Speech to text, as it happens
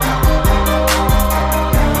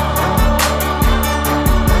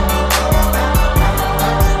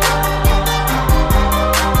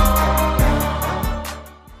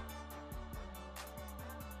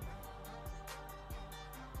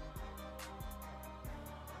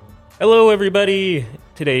Hello, everybody.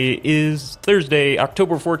 Today is Thursday,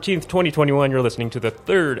 October 14th, 2021. You're listening to the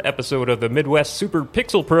third episode of the Midwest Super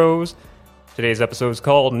Pixel Pros. Today's episode is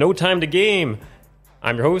called No Time to Game.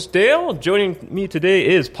 I'm your host, Dale. Joining me today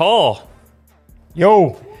is Paul.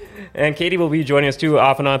 Yo. And Katie will be joining us, too,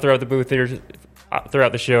 off and on throughout the booth here,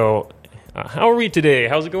 throughout the show. How are we today?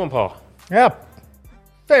 How's it going, Paul? Yeah,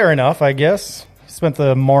 fair enough, I guess. Spent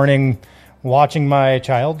the morning watching my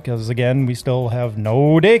child because, again, we still have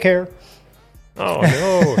no daycare. Oh,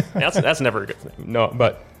 no. That's never a good thing. No,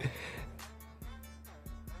 but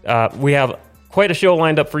we have quite a show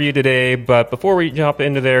lined up for you today. But before we jump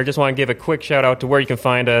into there, just want to give a quick shout-out to where you can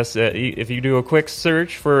find us. If you do a quick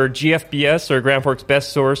search for GFBS or Grand Forks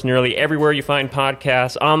Best Source, nearly everywhere you find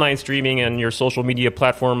podcasts, online streaming, and your social media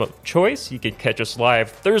platform of choice, you can catch us live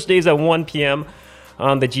Thursdays at 1 p.m.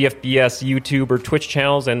 on the GFBS YouTube or Twitch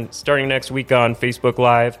channels, and starting next week on Facebook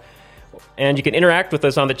Live. And you can interact with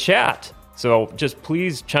us on the chat. So just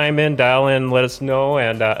please chime in, dial in, let us know.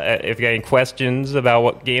 And if you got any questions about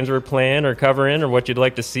what games we're playing or covering or what you'd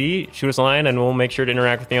like to see, shoot us a line and we'll make sure to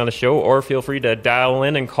interact with you on the show. Or feel free to dial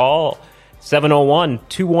in and call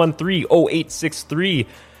 701-213-0863.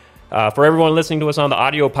 For everyone listening to us on the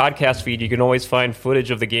audio podcast feed, you can always find footage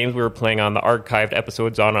of the games we were playing on the archived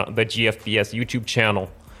episodes on the GFBS YouTube channel.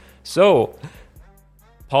 So,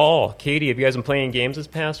 Paul, Katie, have you guys been playing games this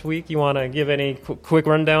past week? You want to give any quick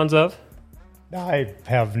rundowns of? I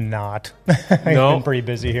have not. I've been pretty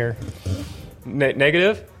busy here.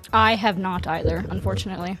 Negative? I have not either,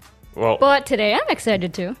 unfortunately. Well, but today I'm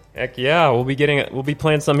excited to. Heck yeah, we'll be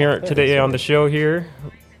playing some here today on the show here.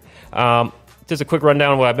 Just a quick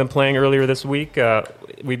rundown of what I've been playing earlier this week.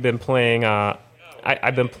 We've been playing.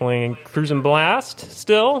 I've been playing Cruisin' Blast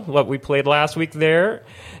still. What we played last week there,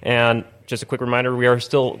 and just a quick reminder: we are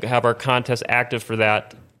still have our contest active for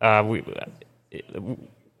that.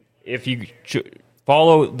 If you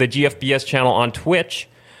follow the GFBS channel on Twitch,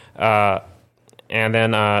 and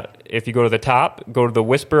then if you go to the top, go to the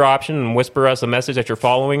whisper option and whisper us a message that you're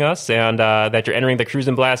following us and that you're entering the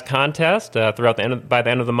Cruisin' Blast contest by the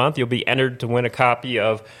end of the month, you'll be entered to win a copy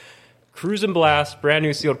of Cruisin' Blast, brand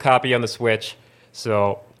new sealed copy on the Switch.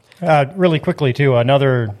 So, really quickly too,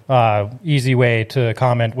 another easy way to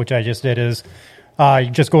comment, which I just did, is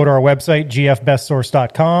you just go to our website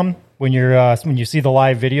gfbestsource.com. When you see the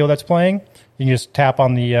live video that's playing, you can just tap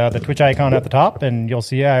on the Twitch icon at the top, and you'll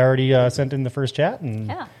see I already sent in the first chat,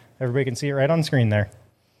 and everybody can see it right on the screen there.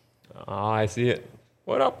 Oh, I see it.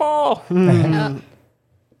 What up, Paul?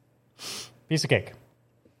 Piece of cake.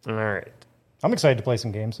 All right. I'm excited to play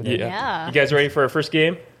some games today. Yeah. You guys ready for our first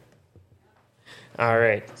game? All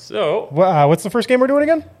right. So, what's the first game we're doing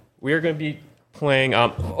again? We are going to be playing.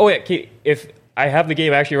 If I have the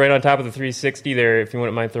game actually right on top of the 360 there, if you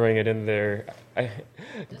wouldn't mind throwing it in there.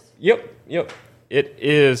 Yep. It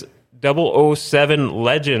is 007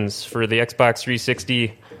 Legends for the Xbox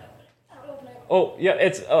 360. Oh, yeah,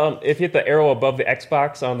 it's if you hit the arrow above the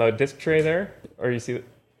Xbox on the disc tray there, or you see it.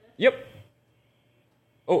 Yep.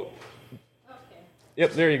 Oh. Okay.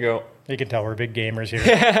 Yep, there you go. You can tell we're big gamers here.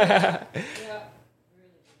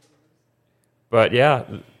 But yeah,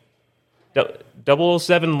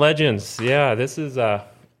 007 Legends. Yeah, this is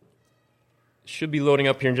should be loading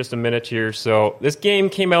up here in just a minute here. So this game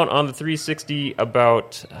came out on the 360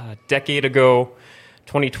 about a decade ago,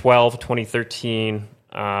 2012, 2013.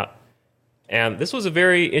 And this was a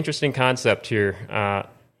very interesting concept here.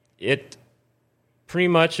 It pretty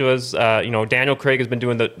much was, Daniel Craig has been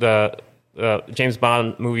doing the James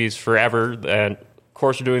Bond movies forever. And of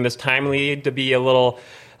course, we're doing this timely to be a little...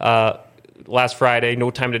 last Friday, No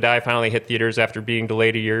Time to Die finally hit theaters after being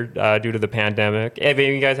delayed a year due to the pandemic. Have any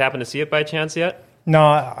of you guys happened to see it by chance yet? No,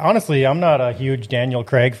 honestly, I'm not a huge Daniel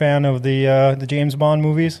Craig fan of the James Bond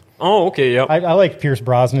movies. Oh, okay, yep. I liked Pierce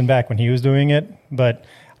Brosnan back when he was doing it, but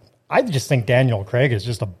I just think Daniel Craig is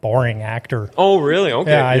just a boring actor. Oh, really?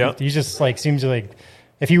 Okay, yeah. He just seems like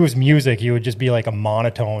if he was music, he would just be like a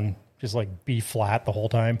monotone, just like B flat the whole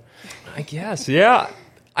time. I guess, yeah.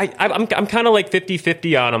 I'm kind of like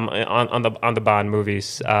 50-50 on him on the Bond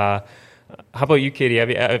movies. How about you, Katie?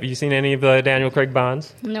 Have you seen any of the Daniel Craig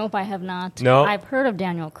Bonds? Nope, I have not. No? I've heard of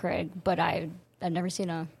Daniel Craig, but I've never seen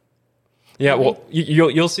a... Yeah, well,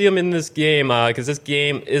 you'll see him in this game because this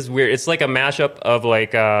game is weird. It's like a mashup of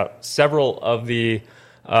like several of the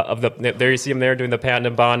there you see him there doing the Patton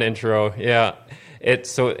and Bond intro. Yeah, it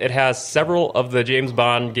has several of the James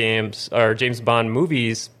Bond games or James Bond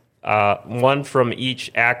movies. One from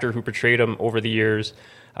each actor who portrayed him over the years.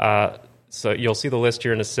 So you'll see the list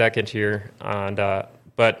here in a second here. And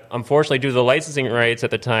but unfortunately, due to the licensing rights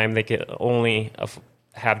at the time, they could only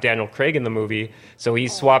have Daniel Craig in the movie, so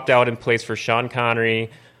he's swapped out in place for Sean Connery,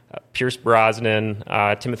 Pierce Brosnan,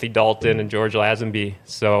 Timothy Dalton, and George Lazenby.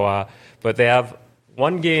 So, but they have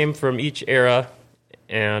one game from each era,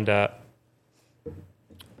 and oh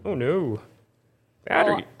no,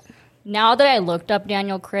 battery. Now that I looked up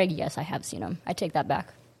Daniel Craig, yes, I have seen him. I take that back.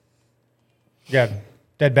 Yeah,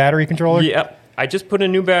 dead battery controller. Yep, I just put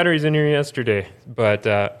in new batteries in here yesterday, but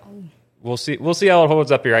we'll see. We'll see how it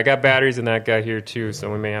holds up here. I got batteries in that guy here too,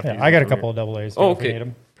 so we may have to. Yeah, I got a couple of AA's. Oh, if we need okay,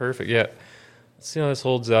 'em. perfect. Yeah, let's see how this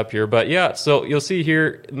holds up here. But yeah, so you'll see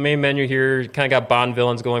here, the main menu here, kind of got Bond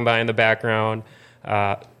villains going by in the background.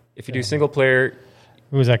 If you do single player,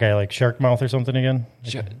 Who was that guy? Like Shark Mouth or something again?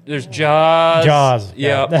 there's Jaws. Jaws.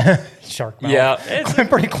 Yeah. Shark Mouth. Yeah. I'm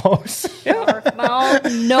pretty close. Mouth?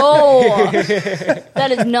 No.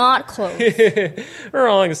 That is not close. We're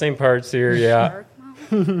all in the same parts here. Yeah.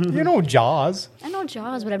 You know Jaws. I know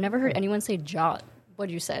Jaws, but I've never heard anyone say Jaws. What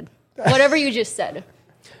you said. Whatever you just said.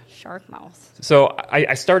 Shark mouth. So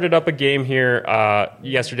I started up a game here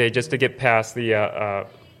yesterday just to get past the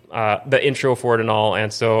intro for it and all.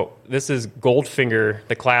 And so this is Goldfinger,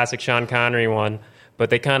 the classic Sean Connery one, but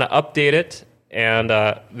they kind of update it. And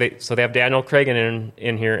they have Daniel Craig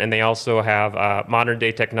in here, and they also have modern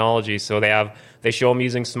day technology. So they show them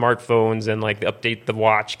using smartphones and like update the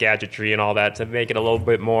watch gadgetry and all that to make it a little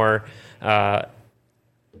bit more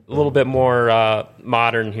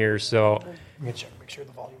modern here. So Make sure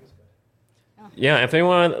the volume is good. yeah, if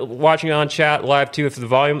anyone watching on chat live too, if the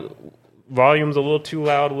volume's a little too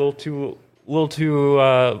loud, a little too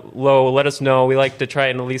low, let us know. We like to try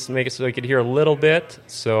and at least make it so we could hear a little bit.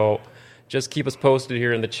 So just keep us posted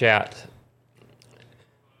here in the chat.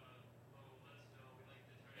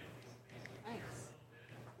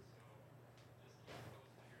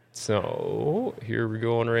 So here we're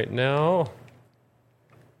going right now.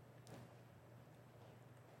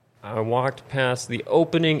 I walked past the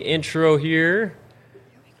opening intro here.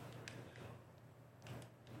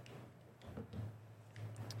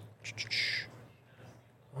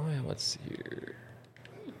 Oh yeah, let's see here.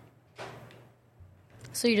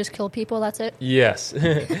 So you just kill people, that's it? Yes.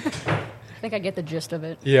 I think I get the gist of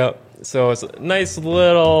it. Yep. So it's a nice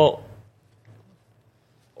little.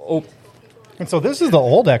 Oh, And so this is the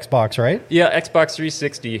old Xbox, right? yeah, Xbox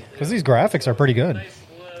 360. Because these graphics are pretty good.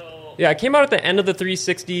 Yeah, it came out at the end of the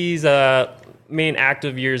 360's main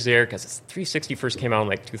active years there, because 360 first came out in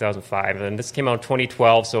like 2005, and this came out in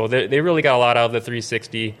 2012. So they really got a lot out of the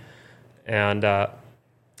 360. And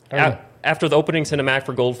after the opening cinematic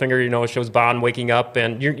for Goldfinger, it shows Bond waking up,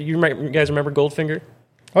 and you guys remember Goldfinger?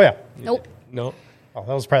 Oh yeah. Nope. No. Oh,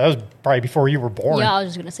 that was probably before you were born. Yeah, I was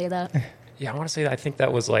just going to say that. Yeah, I want to say that. I think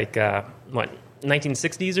that was like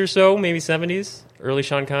 1960s or so, maybe 70s, early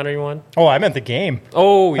Sean Connery one. Oh, I meant the game.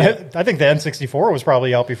 Oh yeah. I think the N64 was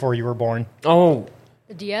probably out before you were born. Oh.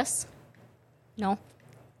 The DS? No.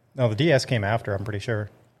 No, the DS came after, I'm pretty sure.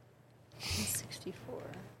 64.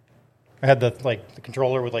 I had the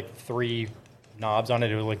controller with like 3 knobs on it.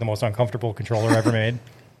 It was like the most uncomfortable controller ever made.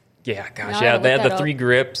 Yeah, gosh, Now yeah, I they look had that the 3 up.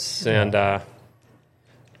 grips, and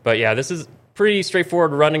but yeah, this is pretty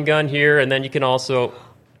straightforward run and gun here, and then you can also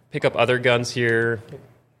pick up other guns here,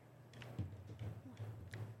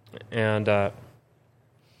 and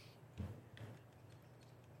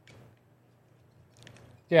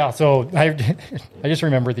Yeah, so I just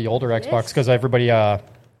remember the older Xbox because everybody, yep,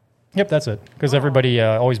 that's it. Because everybody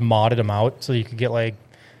always modded them out so you could get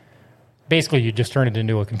basically you just turn it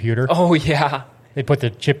into a computer. oh yeah, They put the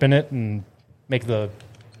chip in it and make the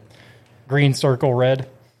green circle red.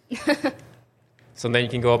 so then you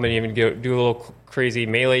can go up and even do a little crazy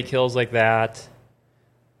melee kills like that,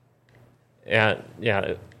 and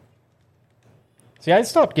yeah. See, I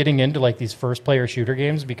stopped getting into these first player shooter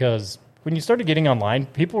games because when you started getting online,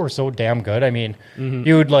 people were so damn good. I mean,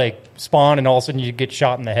 you would spawn and all of a sudden you'd get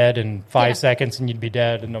shot in the head in 5 seconds and you'd be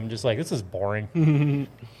dead. And I'm just like, this is boring.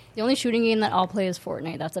 The only shooting game that I'll play is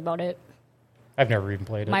Fortnite. That's about it. I've never even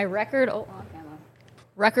played it. My record, on camera.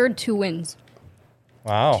 Record, 2 wins.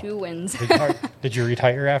 Wow. 2 wins. Did you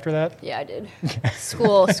retire after that? Yeah, I did.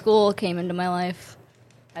 School came into my life.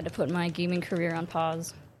 Had to put my gaming career on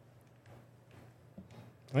pause.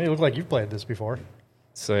 Well, you look like you've played this before.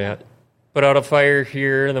 So yeah, put out a fire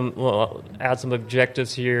here, and then we'll add some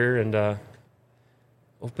objectives here, and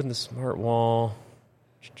open the smart wall.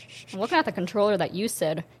 I'm looking at the controller that you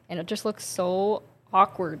said, and it just looks so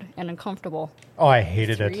awkward and uncomfortable. Oh, I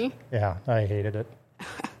hated 3? it. Yeah, I hated it.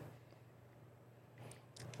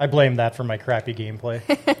 I blame that for my crappy gameplay.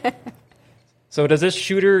 So does this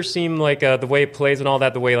shooter seem like the way it plays and all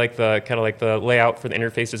that, the way like the kind of like the layout for the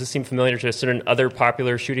interface, does this seem familiar to a certain other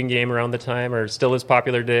popular shooting game around the time, or still is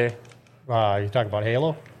popular today? You talk about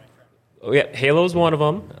Halo? Oh, yeah, Halo's one of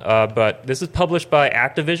them, but this is published by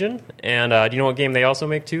Activision, and do you know what game they also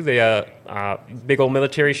make too? They big old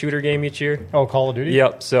military shooter game each year. Oh, Call of Duty?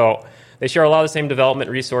 Yep. So they share a lot of the same development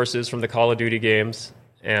resources from the Call of Duty games,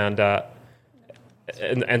 and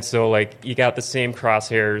so like you got the same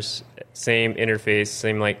crosshairs, same interface,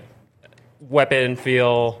 same like weapon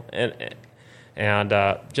feel, and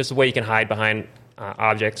just the way you can hide behind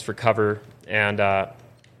objects for cover, and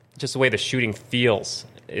just the way the shooting feels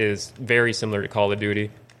is very similar to Call of Duty.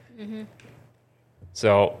 Mm-hmm.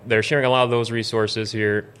 So they're sharing a lot of those resources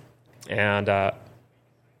here, and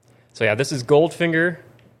so yeah, this is Goldfinger.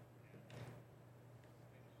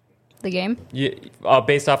 The game? Yeah,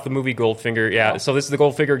 based off the movie Goldfinger, yeah. Oh. So this is the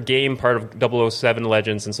Goldfinger game part of 007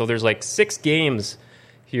 Legends, and so there's like 6 games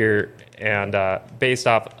here, and based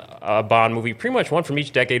off a Bond movie, pretty much one from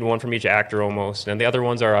each decade, one from each actor almost, and the other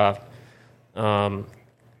ones are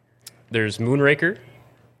there's Moonraker.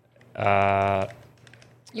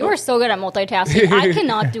 You are so good at multitasking. I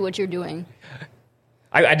cannot do what you're doing.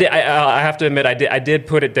 I have to admit, I did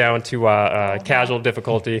put it down to casual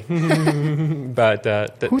difficulty, but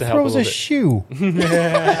Who to help throws a little bit. shoe?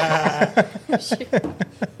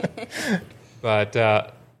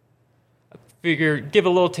 But figure give a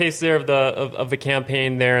little taste there of the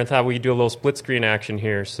campaign there, and thought we'd do a little split screen action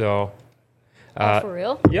here. So, For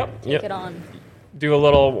real? Yep. Take it on. Do a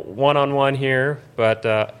little one-on-one here, but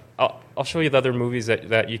I'll show you the other movies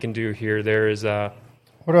that you can do here. There is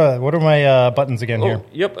What are my buttons again here?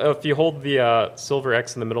 Yep. If you hold the silver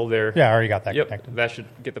X in the middle there. Yeah, I already got that Yep, connected. that should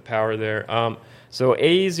get the power there. So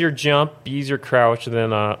A is your jump, B is your crouch, and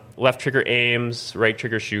then left trigger aims, right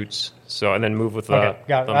trigger shoots. So and then move with the Okay,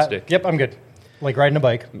 got it. thumbstick. Yep, I'm good. Like riding a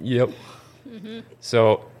bike. Yep.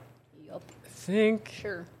 So Yup. I think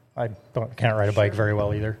Sure. I can't ride a bike very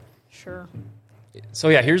well either. Sure. so.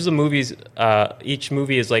 Yeah, here's the movies. Each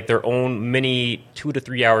movie is like their own mini 2 to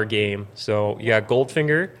 3 hour game. So you got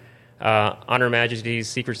Goldfinger, On Her Majesty's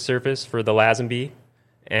Secret Service for the Lazenby,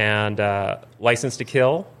 and License to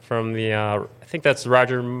Kill from the I think that's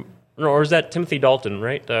Roger. Or is that Timothy Dalton,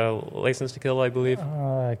 right? License to Kill, I believe.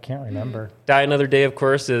 I can't remember. Die Another Day, of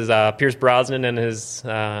course, is Pierce Brosnan and his...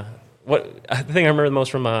 the thing I remember the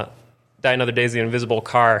most from Die Another Day is the invisible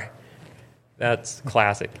car. That's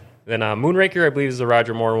classic. Then Moonraker, I believe, is the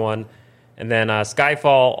Roger Moore one. And then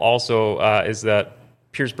Skyfall also is the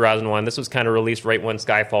Pierce Brosnan one. This was kind of released right when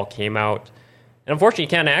Skyfall came out. And unfortunately, you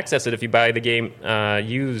can't access it if you buy the game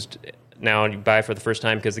used now and you buy it for the first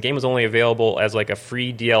time, because the game was only available as like a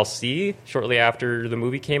free DLC shortly after the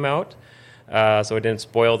movie came out. So it didn't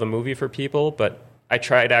spoil the movie for people, but I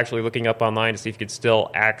tried actually looking up online to see if you could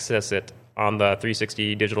still access it on the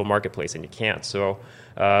 360 digital marketplace, and you can't. So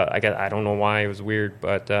I don't know why, it was weird,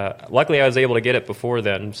 but luckily I was able to get it before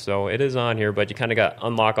then, so it is on here, but you kind of got to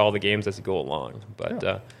unlock all the games as you go along. But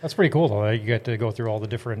That's pretty cool, though. You get to go through all the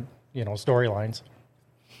different storylines.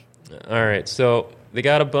 all right, so they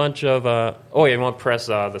got a bunch of... oh, yeah, you want to press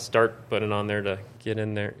the start button on there to get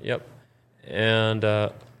in there. Yep. And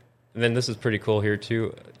then this is pretty cool here,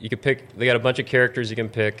 too. You can pick... They got a bunch of characters you can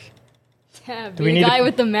pick. Yeah, we be the need guy to-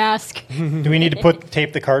 with the mask. Do we need to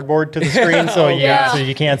tape the cardboard to the screen so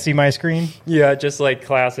you can't see my screen? Yeah, just like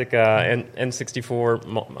classic N64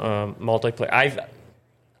 multiplayer.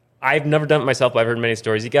 I've never done it myself, but I've heard many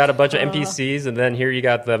stories. You got a bunch of NPCs, and then here you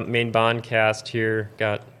got the main Bond cast here.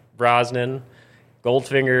 Got Brosnan,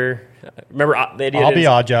 Goldfinger. Remember, the idiot I'll be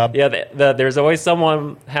Oddjob. Yeah, there's always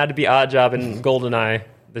someone had to be Oddjob in GoldenEye.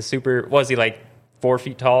 The super... Was he like 4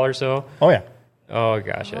 feet tall or so? Oh, yeah. Oh,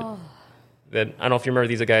 gosh. Then I don't know if you remember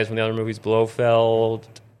these guys from the other movies. Blofeld,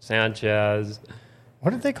 Sanchez.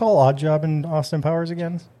 What did they call Oddjob in Austin Powers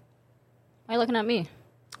again? Why are you looking at me?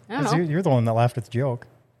 I don't 'Cause know. You're the one that laughed at the joke.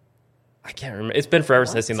 I can't remember. It's been forever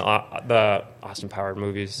since I've seen the Austin Power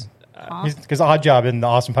movies. Because Oddjob in the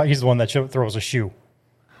Austin Powers, he's the one that throws a shoe.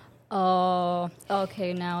 Oh,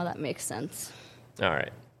 okay. Now that makes sense. All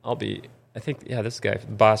right. I think, this guy, the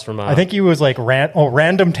boss from... I think he was like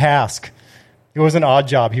Random Task. He wasn't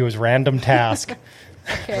Oddjob. He was Random Task.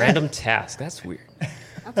 Okay. Random Task. That's weird.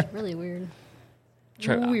 That's really weird.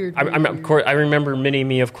 Weird. Of course, I remember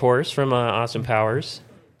Mini-Me, of course, from Austin Powers.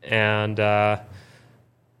 And, gosh,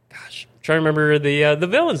 I'm trying to remember the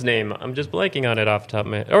villain's name. I'm just blanking on it off the top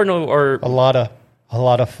of my head. a lot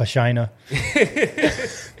of vagina.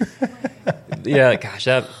 Yeah, gosh,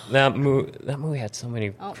 that movie had so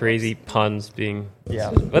many crazy puns being...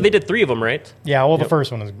 Yeah. Well, they did 3 of them, right? Yeah, well, the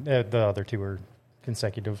first one is the other two were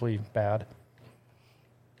consecutively bad.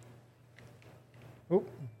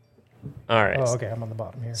 All right. Oh, okay. I'm on the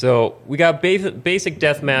bottom here. So we got basic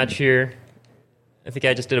death match here. I think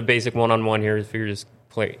I just did a basic one-on-one here. I figured just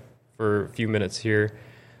play for a few minutes here.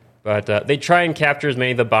 But they try and capture as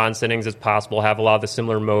many of the bond settings as possible, have a lot of the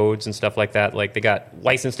similar modes and stuff like that. Like they got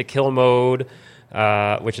License to Kill mode,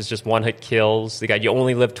 which is just one-hit kills. They got You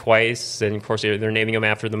Only Live Twice, and of course they're naming them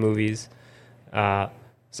after the movies. So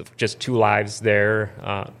just 2 lives there.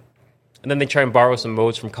 And then they try and borrow some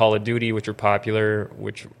modes from Call of Duty, which were popular,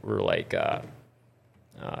 which were like,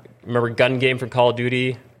 remember Gun Game from Call of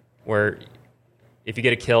Duty, where if you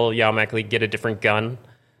get a kill, you automatically get a different gun.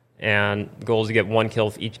 And the goal is to get 1 kill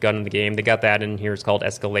with each gun in the game. They got that in here. It's called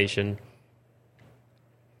Escalation.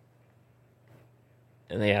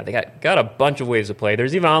 And yeah, they got a bunch of ways to play.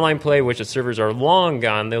 There's even online play, which the servers are long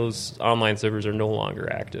gone. Those online servers are no longer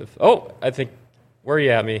active. Oh, I think, where are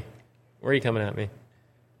you at me? Where are you coming at me?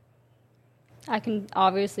 I can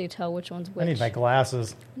obviously tell which one's which. I need my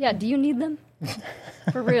glasses. Yeah, do you need them?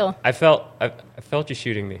 For real. I felt you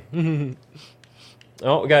shooting me.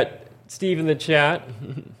 Oh, we got Steve in the chat.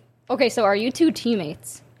 Okay, so are you 2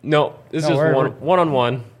 teammates? No, this No, is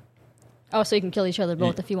one-on-one. Oh, so you can kill each other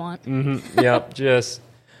both if you want. Yep, just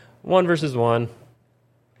 1 versus 1.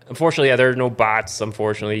 Unfortunately, yeah, there are no bots.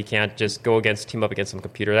 Unfortunately, you can't just team up against some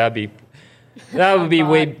computer. That would be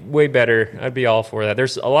way better. I'd be all for that.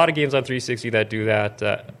 There's a lot of games on 360 that do that.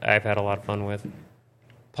 I've had a lot of fun with.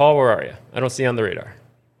 Paul, where are you? I don't see you on the radar.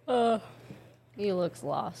 He looks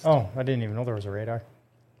lost. Oh, I didn't even know there was a radar.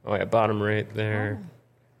 Oh yeah, bottom right there.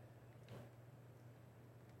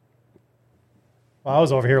 Well, I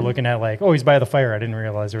was over here looking at he's by the fire. I didn't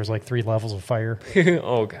realize there was 3 levels of fire.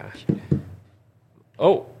 Oh gosh.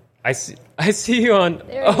 Oh, I see you on.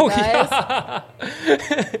 There you guys.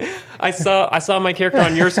 Yeah. I saw my character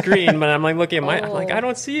on your screen, but I'm looking at I'm I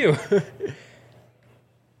don't see you.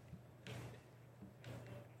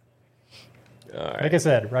 All right. Like I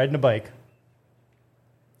said, riding a bike.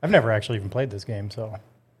 I've never actually even played this game, so.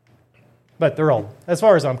 But they're all, as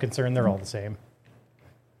far as I'm concerned, they're all the same.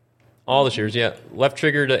 All the shooters, yeah. Left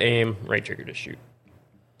trigger to aim, right trigger to shoot.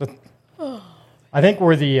 I think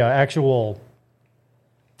where the actual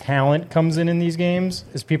talent comes in these games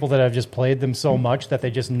is people that have just played them so much that they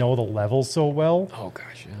just know the levels so well Oh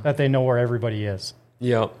gosh, yeah. that they know where everybody is.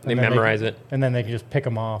 Yep, they And then memorize it. And then they can just pick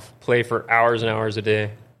them off. Play for hours and hours a day.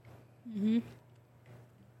 Mm-hmm.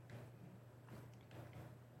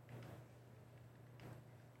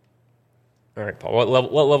 All right, Paul.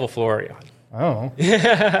 What level floor are you on? I don't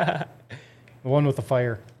know. The one with the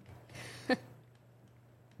fire. Don't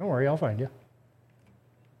worry, I'll find you.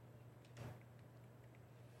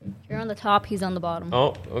 You're on the top, he's on the bottom.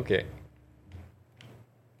 Oh, okay.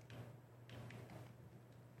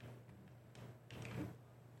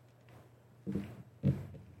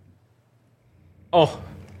 Oh.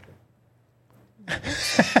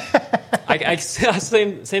 I saw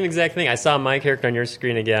same exact thing. I saw my character on your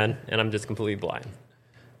screen again, and I'm just completely blind.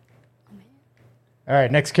 All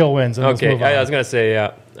right, next kill wins. And let's Okay, move on. I was going to say,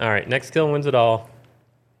 yeah. All right, next kill wins it all.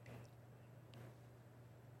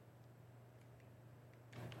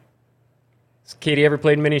 Has Katie ever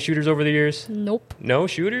played many shooters over the years? Nope. No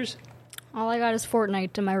shooters? All I got is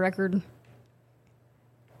Fortnite to my record.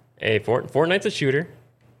 Hey, Fortnite's a shooter.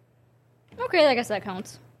 Okay, I guess that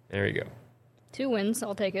counts. There you go. 2 wins,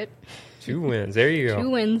 I'll take it. 2 wins. There you go. 2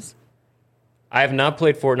 wins. I have not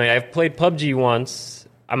played Fortnite. I've played PUBG once.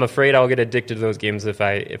 I'm afraid I'll get addicted to those games if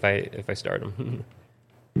I start them.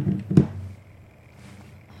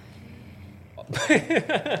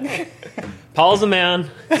 Paul's a man.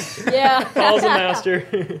 Yeah. Paul's a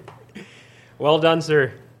master. Well done,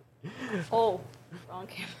 sir. Oh, wrong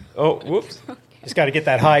camera. Oh, whoops. Just got to get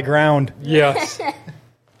that high ground. Yes.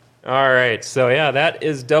 All right. So, yeah, that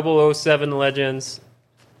is 007 Legends.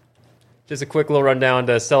 Just a quick little rundown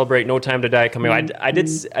to celebrate No Time to Die coming out. I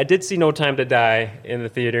did see No Time to Die in the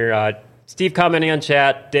theater. Steve commenting on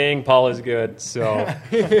chat, dang, Paul is good. So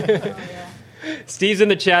Steve's in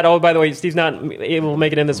the chat. Oh, by the way, Steve's not able to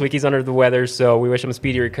make it in this week. He's under the weather, so we wish him a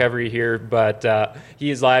speedy recovery here. But he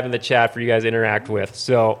is live in the chat for you guys to interact with.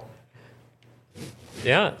 So,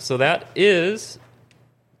 yeah, so that is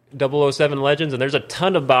 007 Legends, and there's a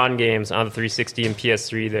ton of Bond games on the 360 and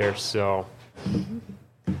PS3 there. So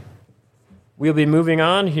we'll be moving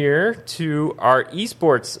on here to our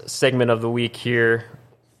esports segment of the week here.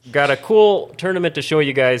 Got a cool tournament to show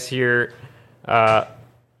you guys here. Are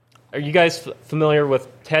you guys familiar with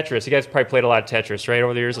Tetris? You guys probably played a lot of Tetris, right,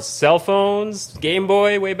 over the years? Cell phones, Game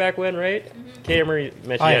Boy, way back when, right? Cameron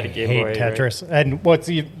mentioned you I had a Game hate Boy. Tetris. Right? And what's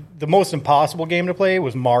the most impossible game to play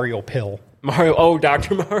was Mario Pill. Mario. Oh,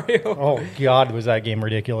 Dr. Mario. Oh God, was that game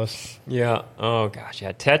ridiculous? Yeah. Oh gosh.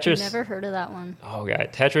 Yeah. Tetris. Never heard of that one. Oh god.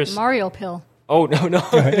 Tetris. Mario Pill. Oh no.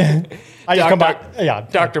 I just come back. Yeah,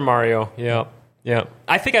 Dr. Mario. Yeah. Yeah.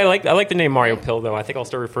 I think I like the name Mario Pill though. I think I'll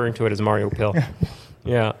start referring to it as Mario Pill.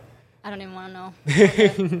 Yeah. I don't even want to know.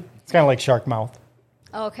 It's kind of like Shark Mouth.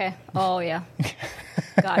 Oh, okay. Oh, yeah.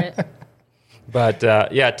 Got it. But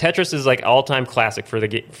yeah, Tetris is like all-time classic for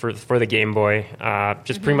the for the Game Boy.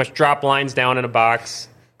 Just pretty much drop lines down in a box,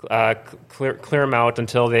 clear them out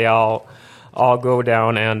until they all go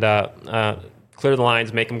down, and clear the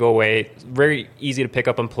lines, make them go away. Very easy to pick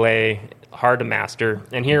up and play, hard to master.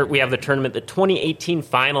 And here we have the tournament, the 2018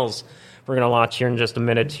 finals. We're going to launch here in just a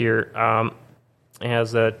minute. Here it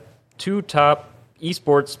has the two top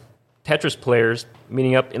esports Tetris players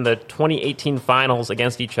meeting up in the 2018 finals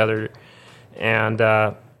against each other. And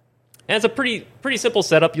it's a pretty simple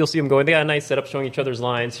setup. You'll see them going. They got a nice setup showing each other's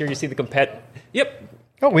lines. Here you see the Yep.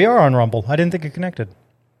 Oh, we are on Rumble. I didn't think it connected.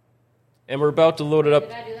 And we're about to load it up.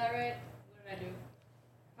 Did I do that right? What did I do?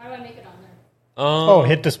 How do I make it on there? Oh,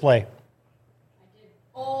 hit display. I did.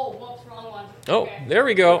 Oh, whoops, wrong one. Oh, Okay. there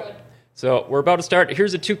we go. Good. So we're about to start.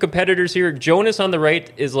 Here's the two competitors here. Jonas on the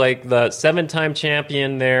right is like the 7-time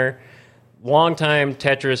champion there. Long-time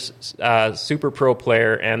Tetris super pro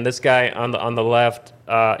player, and this guy on the left,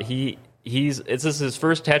 this is his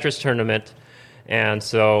first Tetris tournament, and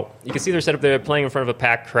so you can see they're set up there playing in front of a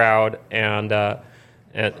packed crowd, and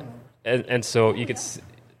so you could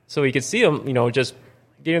see them, just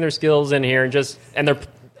getting their skills in here, and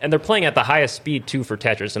they're playing at the highest speed too for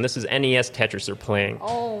Tetris, and this is NES Tetris they're playing.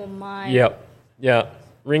 Oh, my. Yep. Yeah.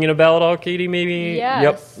 Ringing a bell at all, Katie, maybe?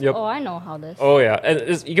 Yes. Yep. Oh, I know how this. Oh, yeah. And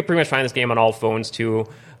you can pretty much find this game on all phones, too.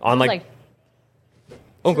 On,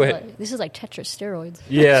 go ahead. This is like Tetris steroids.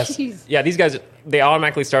 Yes. Jeez. Yeah, these guys, they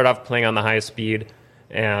automatically start off playing on the highest speed.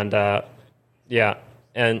 And, yeah.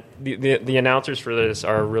 And the announcers for this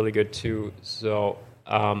are really good, too. So,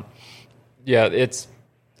 yeah,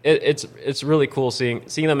 it's really cool seeing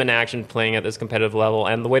them in action playing at this competitive level,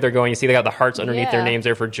 and the way they're going, you see they got the hearts underneath their names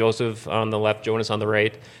there for Joseph on the left, Jonas on the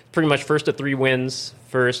right. Pretty much first to 3 wins,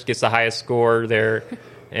 first gets the highest score there,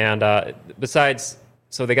 and besides,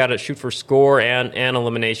 so they got to shoot for score and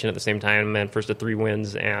elimination at the same time, and first to 3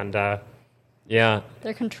 wins, and yeah.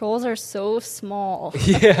 Their controls are so small.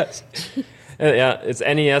 Yes. Yeah, it's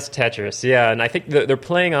NES Tetris. Yeah, and I think they're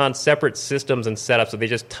playing on separate systems and setups, so they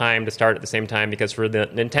just time to start at the same time, because for the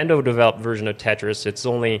Nintendo-developed version of Tetris, it's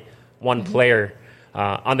only one player.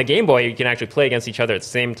 On the Game Boy, you can actually play against each other at the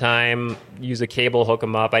same time, use a cable, hook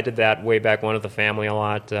them up. I did that way back when with the family a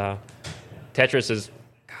lot. Tetris is,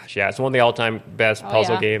 it's one of the all-time best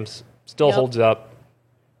puzzle games. Still holds up.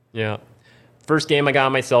 Yeah. First game I got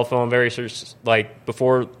on my cell phone, like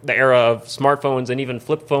before the era of smartphones and even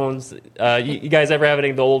flip phones. You guys ever have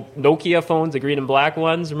any of the old Nokia phones, the green and black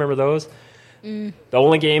ones? Remember those? The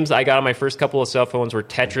only games I got on my first couple of cell phones were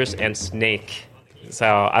Tetris and Snake. So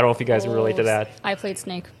I don't know if you guys can relate to that. I played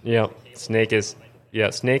Snake. Yeah, Snake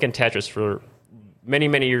and Tetris for many,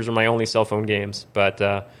 many years were my only cell phone games. But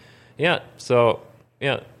these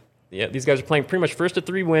guys are playing pretty much first to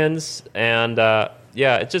 3 wins, and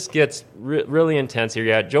it just gets really intense here.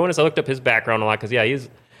 Yeah, Jonas, I looked up his background a lot because he's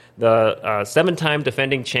the 7-time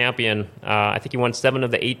defending champion. I think he won 7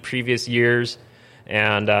 of the 8 previous years,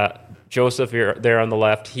 and Joseph here, there on the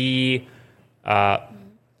left,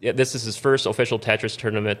 this is his first official Tetris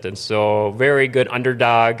tournament, and so very good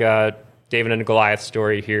underdog David and Goliath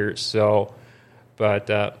story here. So, but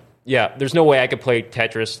there's no way I could play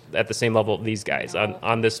Tetris at the same level of these guys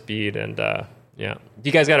on this speed. And do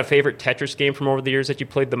you guys got a favorite Tetris game from over the years that you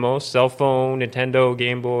played the most? Cell phone, Nintendo,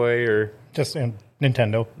 Game Boy, or just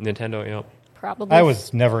Nintendo? Nintendo, yeah. Probably. I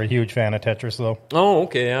was never a huge fan of Tetris, though. Oh,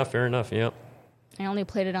 okay, yeah, fair enough, yeah. I only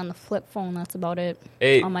played it on the flip phone. That's about it.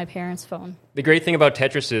 On my parents' phone. The great thing about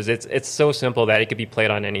Tetris is it's so simple that it could be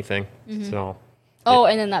played on anything. So. Oh,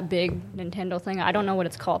 and then that big Nintendo thing. I don't know what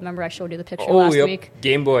it's called. Remember I showed you the picture last week?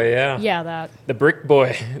 Game Boy, yeah. Yeah, that. The Brick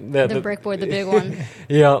Boy. The Brick Boy, the big one.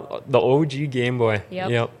 Yeah, the OG Game Boy.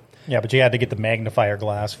 Yep. Yeah, but you had to get the magnifier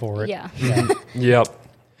glass for it. Yeah. Yep.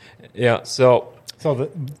 Yeah, so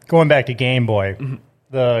going back to Game Boy,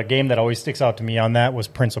 the game that always sticks out to me on that was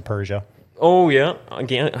Prince of Persia. Oh, yeah.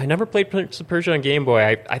 Again, I never played Prince of Persia on Game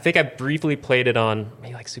Boy. I think I briefly played it on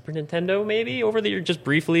maybe like Super Nintendo, maybe, over the year, just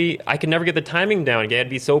briefly. I could never get the timing down. You had to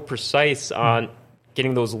be so precise on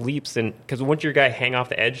getting those leaps, and because wouldn't your guy hang off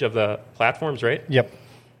the edge of the platforms, right? Yep.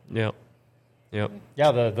 Yep.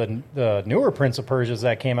 Yeah, the newer Prince of Persias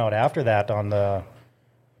that came out after that on the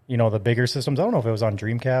bigger systems. I don't know if it was on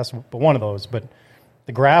Dreamcast, but one of those. But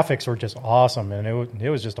the graphics were just awesome, and it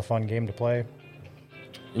was just a fun game to play.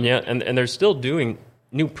 Yeah, and they're still doing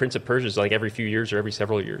new Prince of Persias like every few years or every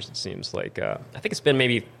several years, it seems like. I think it's been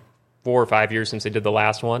maybe 4 or 5 years since they did the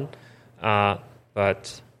last one.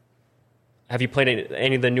 But have you played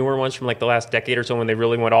any of the newer ones from like the last decade or so when they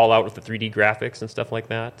really went all out with the 3D graphics and stuff like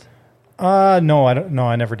that? No, I don't. No,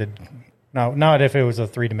 I never did. No, not if it was a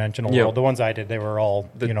 3-dimensional Yep. world. The ones I did, they were all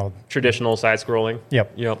Traditional side-scrolling?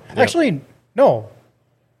 Yep. Actually, no,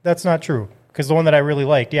 that's not true. Because the one that I really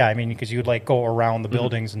liked, because you'd like go around the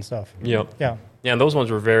buildings and stuff. Yep. Yeah. Yeah, and those ones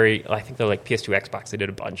were I think they're like PS2, Xbox. They did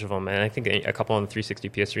a bunch of them, and I think a couple on the 360,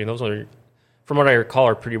 PS3. And those are, from what I recall,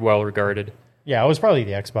 are pretty well regarded. Yeah, it was probably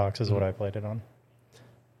the Xbox is what I played it on.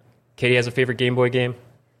 Katie has a favorite Game Boy game?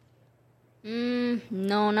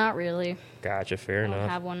 No, not really. Gotcha, fair I don't enough.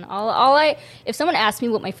 have one. If someone asks me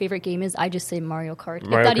what my favorite game is, I just say Mario Kart.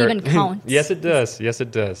 Mario if that Kart. even counts. Yes, it does. Yes, it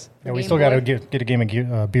does. Yeah, we Game still got to Boy. get a game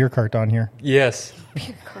of beer cart on here. Yes,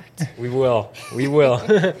 Mario Kart. we will. We will.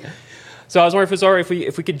 So I was wondering if it's all right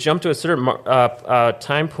if we could jump to a certain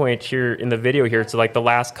time point here in the video here. So like the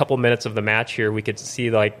last couple minutes of the match here, we could see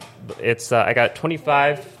like it's I got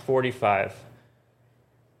 25:45.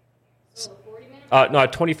 No,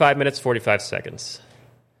 25 minutes 45 seconds.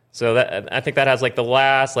 So that I think that has like the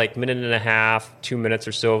last like minute and a half, 2 minutes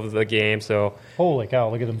or so of the game. So Holy cow!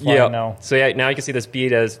 Look at them flying now. So yeah, now you can see the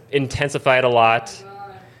speed has intensified a lot.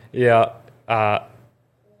 Yeah.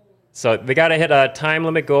 So they got to hit a time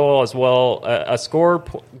limit goal as well, a score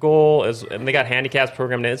goal, and they got handicaps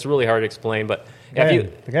programmed in. It's really hard to explain, but The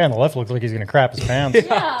guy on the left looks like he's going to crap his pants.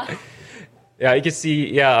 Yeah, you can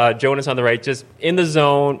see, Jonas on the right, just in the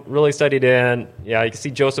zone, really studied in. Yeah, you can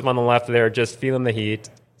see Joseph on the left there, just feeling the heat.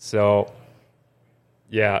 So,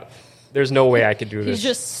 yeah, there's no way I could do this. He's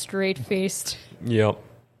just straight-faced. Yep.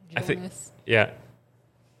 I think, Jonas. yeah.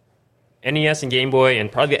 NES and Game Boy,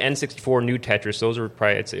 and probably the N64 new Tetris. Those were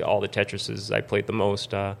probably, I'd say, all the Tetrises I played the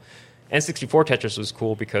most. N64 Tetris was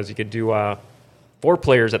cool because you could do 4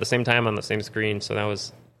 players at the same time on the same screen, so that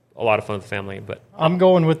was a lot of fun with the family. But I'm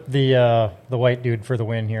going with the white dude for the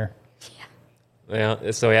win here.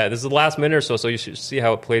 yeah, so yeah, this is the last minute or so you should see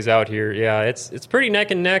how it plays out here. Yeah, it's pretty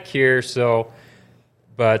neck and neck here. So,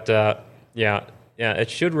 but yeah,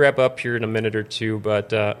 it should wrap up here in a minute or two.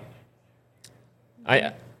 But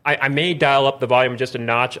I may dial up the volume just a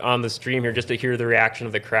notch on the stream here just to hear the reaction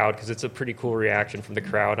of the crowd because it's a pretty cool reaction from the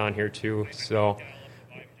crowd on here too. So.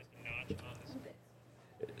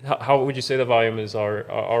 How would you say the volume is all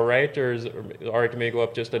right, or is it all right to maybe go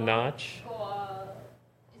up just a notch?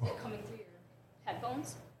 Is it coming through your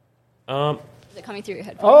headphones? Is it coming through your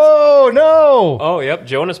headphones? Oh no! Oh, yep,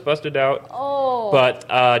 Jonas busted out. Oh.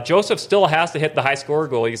 But Joseph still has to hit the high score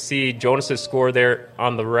goal. You see Jonas's score there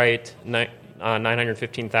on the right,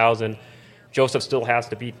 915,000. Joseph still has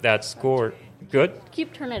to beat that score. Good?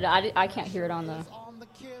 Keep turning it. I can't hear it on the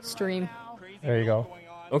stream. There you go.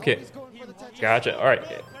 Okay. Gotcha. All right.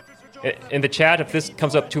 In the chat, if this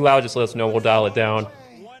comes up too loud, just let us know. We'll dial it down.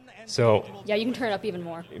 So, Yeah, you can turn it up even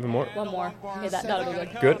more. even more? One more. Okay, that'll be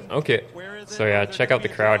good. Good? Okay. So, yeah, check out the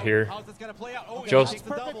crowd here. Joseph.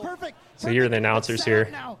 Perfect. So here are the announcers here.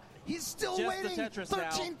 Now. He's still Just the waiting. Tetris now.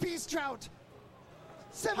 13-piece trout.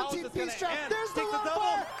 How's this 17-piece gonna trout. end? There's the Take the long double.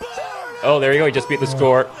 bar. Boom! There it is. Oh, there you go. He just beat the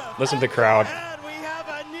score. Listen to the crowd. And we have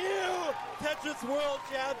a new Tetris World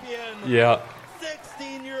Champion. Yeah.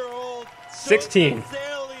 16-year-old. 16. Joseph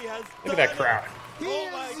Saley has Look at that done crowd. it. Oh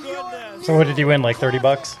my goodness. So what did you win? Like $30,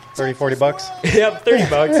 30, $40? Yep,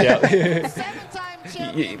 $30. Yeah. Seven-time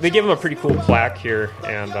champion They give him a pretty cool plaque here,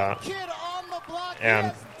 and kid on the block. He and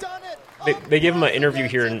has done it. they give him an interview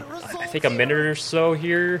here in I think a minute or so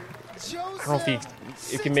here. I don't know if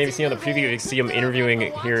you can maybe see on the preview. You can see him interviewing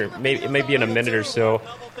it here. Maybe it may be in a minute or so.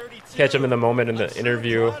 Catch him in the moment in the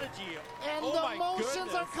interview. And Oh the my motions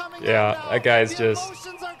goodness. are coming Yeah, out now. that guy's the just-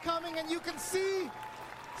 emotions are coming, and you can see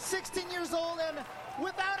 16 years old, and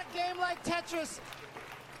without a game like Tetris,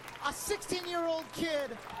 a 16-year-old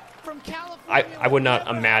kid from California. I would not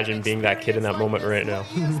imagine being that kid in that moment right now.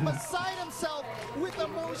 He is beside himself with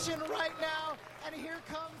emotion right now, and here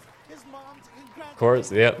comes his mom to congratulate Of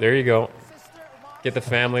course, yeah. There you go. his sister. Mom, Get the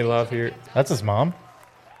family love here. That's his mom.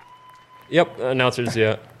 Yep, announcers.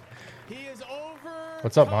 Yeah. He is over.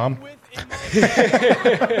 What's up, Mom? With emotion.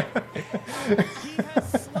 He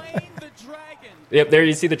has slain the dragon. Yep. There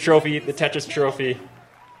you see the trophy, the Tetris trophy.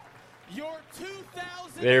 Your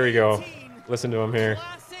 2018 There we go. Listen to him here.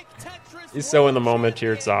 Classic Tetris He's so in the World moment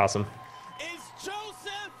here. It's awesome. is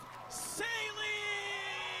Joseph Saley.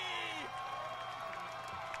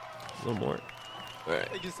 A little more. All right.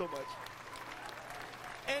 Thank you so much.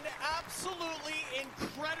 An absolutely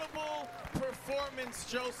incredible performance,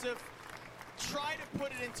 Joseph. Try to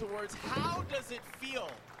put it into words. How does it feel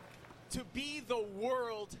to be the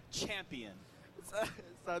world champion? It's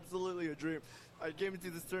absolutely a dream. I came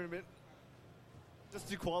into this tournament just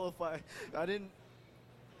to qualify. I didn't.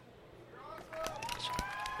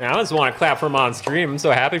 Man, I just want to clap for him on stream. I'm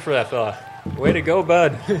so happy for that fella. Way to go,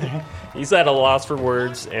 bud. He's at a loss for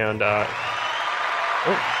words, and oh,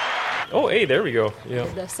 hey, there we go. Yeah.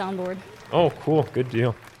 The soundboard. Oh, cool. Good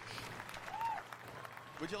deal.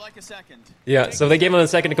 Would you like a second? Yeah, so they gave him a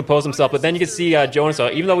second to compose himself, but then you can see Jonas,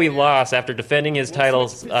 even though he lost after defending his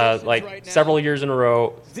titles like several years in a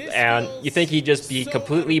row, and you think he'd just be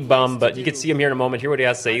completely bummed, but you can see him here in a moment. Hear what he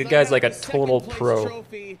has to say. The guy's like a total pro.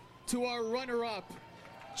 Trophy to our runner-up,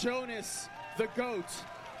 Jonas the GOAT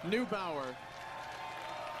Neubauer.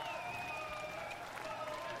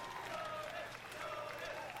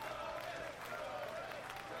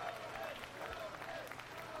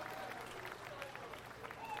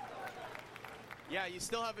 Yeah, you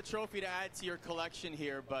still have a trophy to add to your collection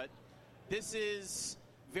here, but this is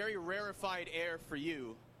very rarefied air for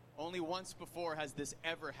you. Only once before has this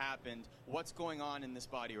ever happened. What's going on in this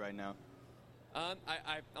body right now? I'm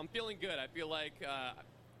feeling good. I feel like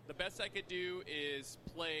the best I could do is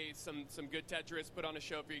play some good Tetris, put on a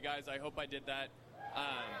show for you guys. I hope I did that.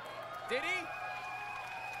 Did he?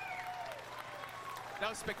 That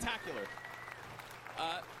was spectacular.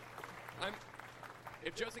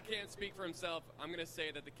 If Joseph can't speak for himself, I'm going to say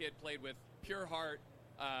that the kid played with pure heart,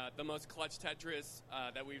 the most clutch Tetris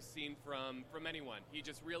that we've seen from anyone. He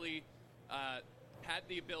just really had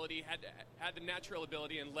the ability, had the natural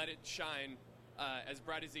ability, and let it shine as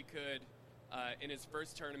bright as he could in his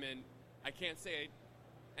first tournament. I can't say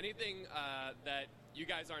anything that you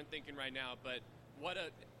guys aren't thinking right now, but what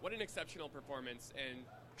an exceptional performance, and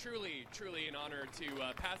truly an honor to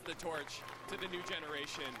pass the torch to the new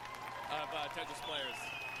generation of Tetris players.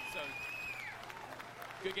 So,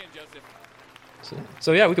 good game, Joseph.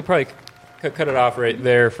 So yeah, we could probably cut it off right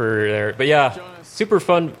there for there. But yeah, super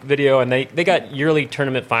fun video, and they got yearly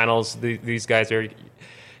tournament finals. These guys are,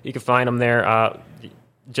 you can find them there.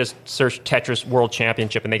 Just search Tetris World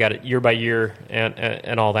Championship, and they got it year by year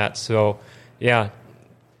and all that. So yeah,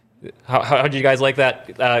 how did you guys like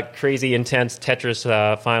that crazy intense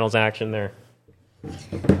Tetris finals action there?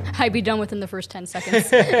 I'd be done within the first 10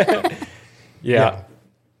 seconds. Yeah.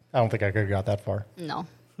 I don't think I could have got that far. No.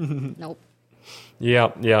 Nope.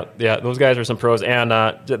 Yeah. Those guys are some pros, and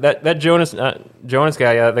that Jonas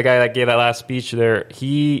guy, the guy that gave that last speech there,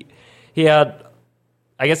 he had,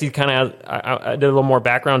 I guess he kind of has. I did a little more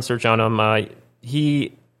background search on him.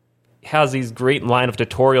 He has these great line of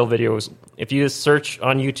tutorial videos. If you just search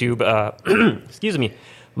on YouTube, excuse me,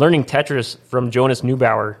 learning Tetris from Jonas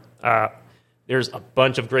Neubauer. There's a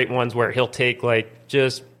bunch of great ones where he'll take like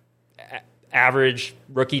just average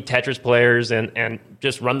rookie Tetris players and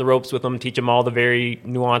just run the ropes with them, teach them all the very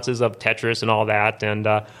nuances of Tetris and all that, and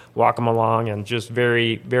walk them along, and just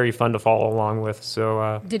very, very fun to follow along with.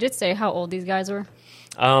 So, did it say how old these guys were?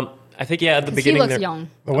 I think at the beginning he looks young.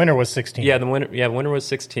 The winner was 16. Yeah, the winner was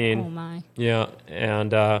 16. Oh my. Yeah,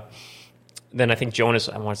 and then I think Jonas,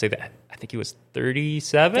 I want to say that I think he was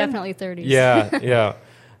 37. Definitely 30s. Yeah,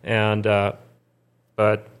 and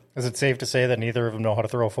but. Is it safe to say that neither of them know how to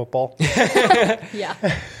throw a football? Yeah,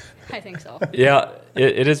 I think so. Yeah,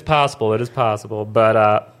 it is possible. It is possible.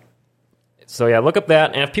 But so yeah, look up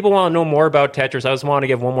that. And if people want to know more about Tetris, I just want to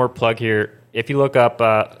give one more plug here. If you look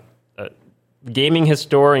up Gaming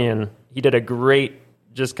Historian, he did a great,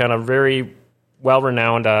 just kind of very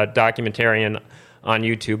well-renowned documentary on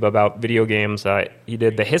YouTube about video games. He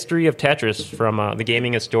did the history of Tetris from the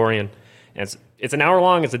Gaming Historian. And it's an hour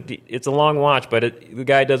long. It's a long watch, but the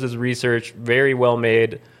guy does his research, very well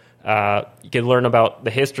made. You can learn about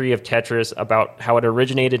the history of Tetris, about how it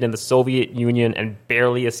originated in the Soviet Union and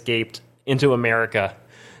barely escaped into America,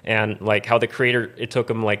 and like how the creator, it took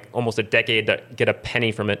him like almost a decade to get a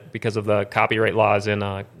penny from it because of the copyright laws in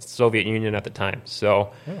Soviet Union at the time.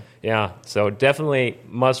 So yeah, so definitely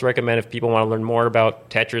must recommend if people want to learn more about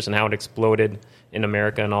Tetris and how it exploded in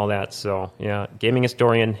America and all that. So yeah, Gaming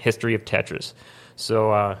Historian, History of Tetris.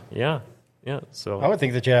 So yeah. So I would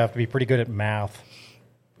think that you have to be pretty good at math.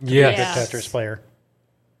 Yeah, Good Tetris player.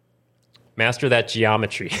 Master that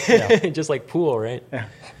geometry, Yeah. just like pool, right? Yeah.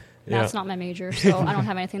 Math's not my major, so I don't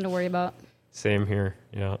have anything to worry about. Same here.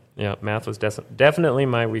 Yeah. Math was definitely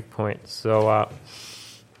my weak point. So, all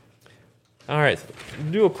right,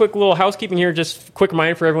 do a quick little housekeeping here. Just quick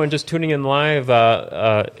reminder for everyone just tuning in live.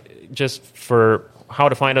 Just for how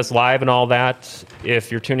to find us live and all that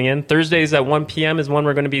if you're tuning in. Thursdays at 1 p.m. is when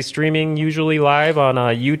we're going to be streaming, usually live on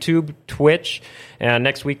YouTube, Twitch, and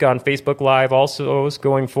next week on Facebook Live also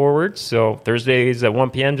going forward. So Thursdays at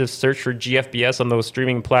 1 p.m., just search for GFBS on those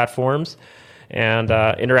streaming platforms and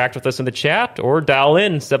interact with us in the chat or dial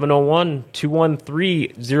in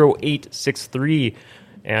 701-213-0863.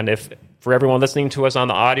 And if for everyone listening to us on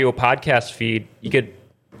the audio podcast feed, you could,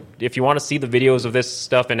 if you want to see the videos of this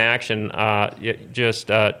stuff in action, just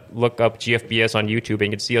look up GFBS on YouTube, and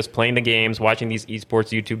you can see us playing the games, watching these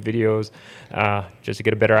esports YouTube videos, just to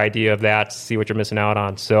get a better idea of that, see what you're missing out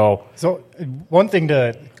on. So one thing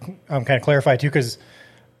to kind of clarify too, because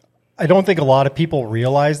I don't think a lot of people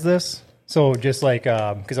realize this. So just like,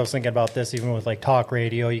 because I was thinking about this, even with like talk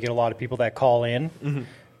radio, you get a lot of people that call in. Mm-hmm.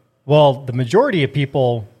 Well, the majority of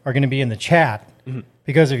people are going to be in the chat,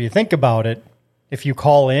 because if you think about it, if you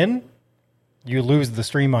call in, you lose the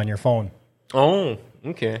stream on your phone. Oh,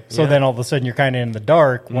 okay. So then all of a sudden you're kind of in the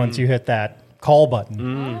dark once you hit that call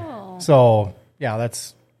button. Oh. So yeah,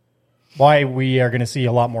 that's why we are going to see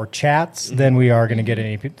a lot more chats than we are going to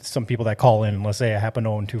get some people that call in, unless they happen to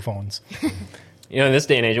own two phones. In this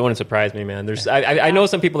day and age, it wouldn't surprise me, man. I know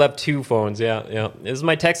some people have two phones. Yeah. This is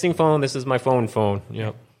my texting phone. This is my phone.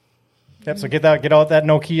 Yeah. Yep. So get out that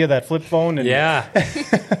Nokia, that flip phone. And Yeah.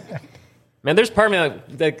 Man, there's part of me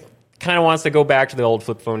that kind of wants to go back to the old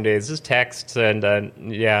flip phone days. Just text and every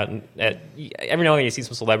now and then you see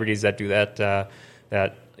some celebrities that do that.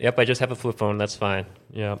 Yep, I just have a flip phone. That's fine.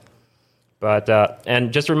 Yeah. But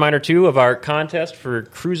and just a reminder too of our contest for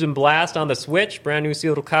Cruisin' Blast on the Switch, brand new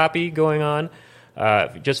sealed copy going on.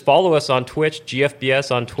 Just follow us on Twitch,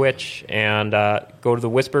 GFBS on Twitch, and go to the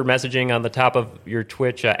Whisper messaging on the top of your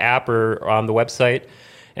Twitch app or on the website,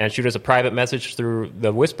 and shoot us a private message through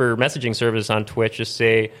the Whisper messaging service on Twitch. Just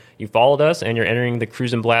say you followed us and you're entering the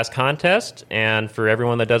Cruisin' Blast contest. And for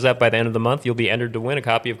everyone that does that by the end of the month, you'll be entered to win a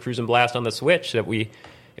copy of Cruisin' Blast on the Switch. If you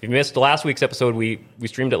missed last week's episode, we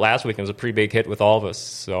streamed it last week, and it was a pretty big hit with all of us.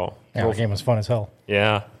 So yeah, the game was fun as hell.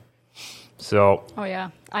 Yeah. So. Oh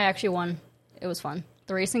yeah, I actually won. It was fun.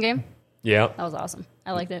 The racing game. Yeah. That was awesome.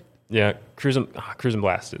 I liked it. Yeah, Cruisin'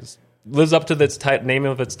 Blast lives up to its name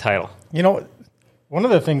of its title. One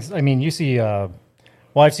of the things, I mean, you see, I've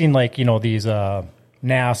seen like, these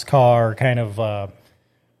NASCAR kind of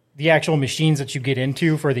the actual machines that you get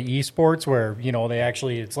into for the esports where, they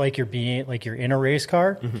actually, it's like you're in a race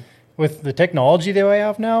car. Mm-hmm. With the technology that I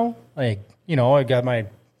have now, I got my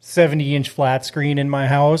 70-inch flat screen in my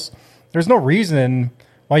house. There's no reason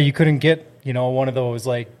why you couldn't get, one of those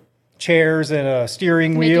like chairs and a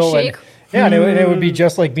steering wheel. Make it shake. And it would be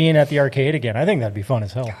just like being at the arcade again. I think that'd be fun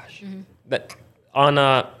as hell. Gosh. Mm-hmm.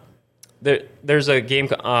 There's a game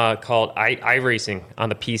called iRacing on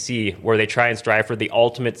the PC where they try and strive for the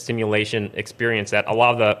ultimate simulation experience that a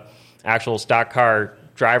lot of the actual stock car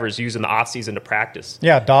drivers use in the off season to practice.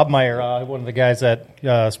 Yeah, Dobmeyer, one of the guys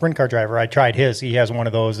that sprint car driver, I tried his. He has one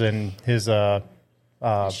of those in his shop.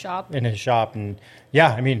 And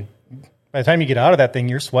yeah, I mean, by the time you get out of that thing,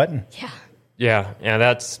 you're sweating. Yeah, and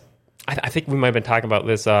that's. I think we might have been talking about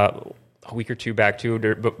this a week or two back too,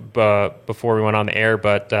 before we went on the air.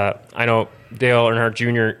 But I know Dale Earnhardt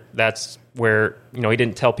Jr. That's where he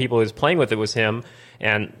didn't tell people he was playing with. It was him,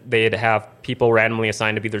 and they'd have people randomly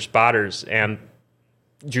assigned to be their spotters. And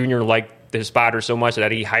Jr. liked his spotter so much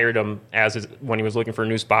that he hired him when he was looking for a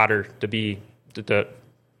new spotter to be.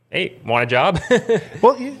 Hey, want a job?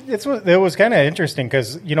 Well, it was kind of interesting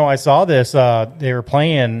because I saw this. They were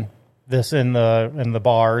playing this in the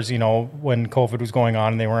bars, when COVID was going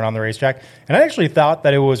on and they weren't on the racetrack. And I actually thought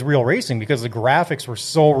that it was real racing because the graphics were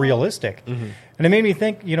so realistic. Mm-hmm. And it made me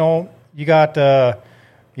think, you got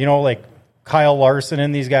like Kyle Larson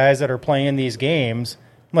and these guys that are playing these games.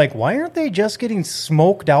 I'm like, why aren't they just getting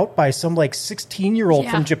smoked out by some like 16-year-old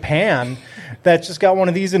from Japan that just got one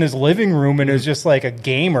of these in his living room and is just like a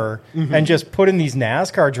gamer and just putting these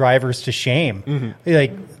NASCAR drivers to shame? Mm-hmm.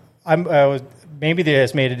 Like, maybe they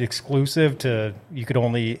just made it exclusive to you could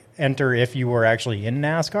only enter if you were actually in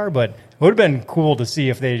NASCAR, but it would have been cool to see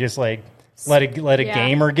if they just like let a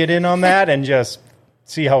gamer get in on that and just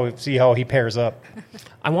see how he pairs up.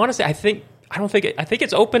 I want to say I think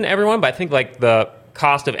it's open to everyone, but I think like the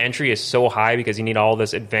cost of entry is so high because you need all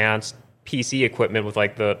this advanced PC equipment with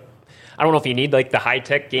like I don't know if you need like the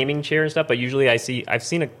high-tech gaming chair and stuff, but usually I've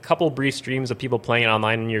seen a couple brief streams of people playing it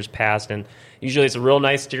online in years past, and usually it's a real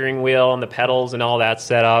nice steering wheel and the pedals and all that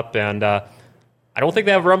set up, and I don't think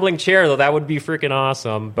they have a rumbling chair, though that would be freaking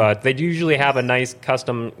awesome, but they do usually have a nice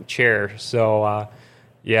custom chair. So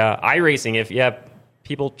iRacing, if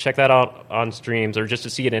people check that out on streams or just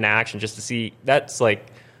to see it in action, just to see, that's like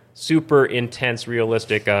super intense,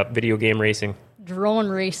 realistic video game racing. Drone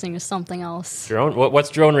racing is something else. Drone? What's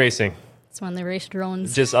drone racing? It's when they race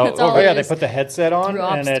drones. Just That's oh, all Oh it yeah, they is. put the headset on, Through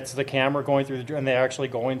and obst- it's the camera going through, and they're actually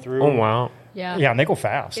going through. Oh wow. Yeah. Yeah, and they go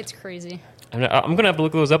fast. It's crazy. I'm gonna have to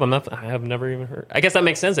look those up. I have never even heard. I guess that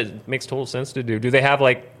makes sense. It makes total sense to do. Do they have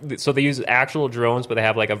like? So they use actual drones, but they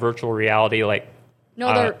have like a virtual reality like.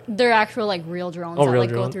 No, they're actual like real drones Oh, that real like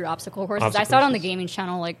go drone? through obstacle courses. I Obstacle saw it on the courses? gaming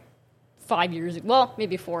channel like 5 years ago. Well,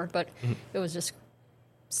 maybe 4, but it was just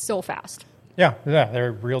so fast. Yeah,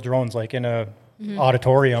 they're real drones, like in a Mm-hmm.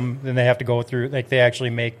 auditorium. Then they have to go through, like they actually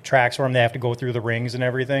make tracks for them. They have to go through the rings and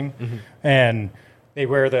everything, and they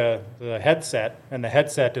wear the headset, and the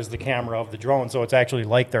headset is the camera of the drone, so it's actually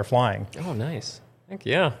like they're flying. Oh, nice. Heck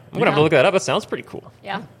yeah. I'm gonna have to look that up. It sounds pretty cool.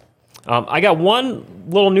 Yeah. I got one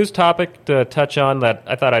little news topic to touch on that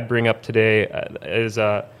I thought I'd bring up today is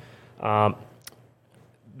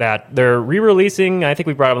that they're re-releasing. I think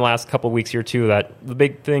we brought up in the last couple of weeks here too. That the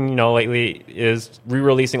big thing, lately is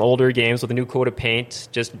re-releasing older games with a new coat of paint.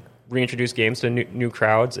 Just reintroduce games to new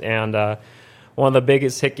crowds. And one of the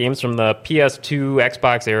biggest hit games from the PS2,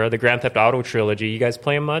 Xbox era, the Grand Theft Auto trilogy. You guys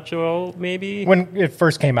play 'em much? Well, maybe. When it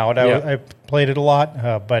first came out, Yeah. I played it a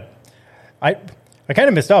lot, but I kind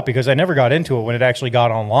of missed out because I never got into it when it actually got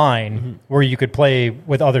online, where you could play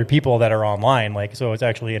with other people that are online. Like, so it's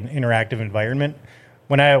actually an interactive environment.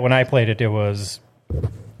 When I played it, it was,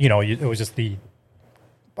 it was just the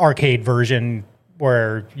arcade version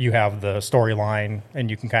where you have the storyline and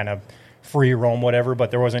you can kind of free roam whatever,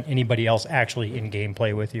 but there wasn't anybody else actually in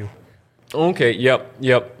gameplay with you. Okay. Yep.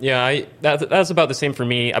 Yeah. That's about the same for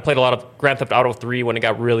me. I played a lot of Grand Theft Auto 3 when it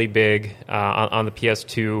got really big on the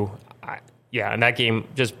PS2. And that game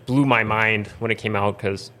just blew my mind when it came out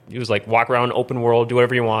because it was like walk around, open world, do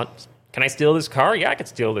whatever you want. Can I steal this car? Yeah, I can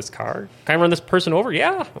steal this car. Can I run this person over?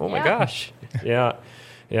 Yeah. Oh my Yeah. gosh. Yeah.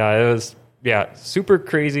 It was super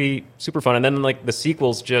crazy, super fun. And then like the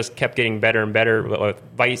sequels just kept getting better and better with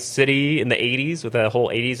Vice City in the 80s with the whole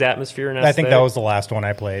 80s atmosphere. And I think that was the last one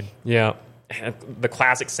I played. Yeah. The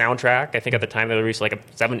classic soundtrack. I think at the time they released like a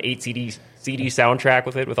 7-8 CD soundtrack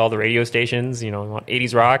with it, with all the radio stations.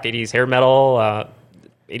 80s rock, 80s hair metal,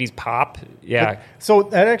 80s pop. Yeah. So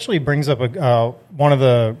that actually brings up one of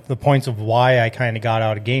the points of why I kind of got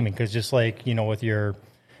out of gaming, because just like with your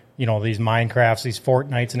these Minecrafts, these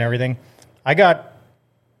Fortnites and everything, I got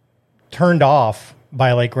turned off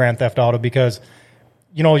by like Grand Theft Auto because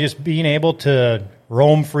just being able to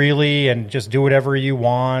roam freely and just do whatever you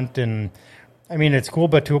want. And I mean, it's cool,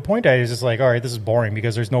 but to a point I was just like, all right, this is boring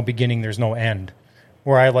because there's no beginning, there's no end,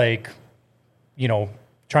 where I like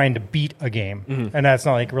trying to beat a game. And that's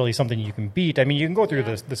not like really something you can beat. I mean, you can go through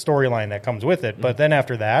the storyline that comes with it, but then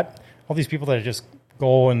after that, all these people that just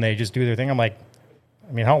go and they just do their thing, I'm like,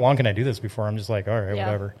 I mean, how long can I do this before I'm just like, all right,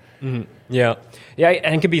 whatever. Yeah,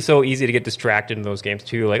 and it can be so easy to get distracted in those games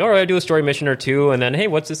too. Like, all right, I do a story mission or two, and then, hey,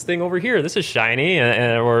 what's this thing over here? This is shiny,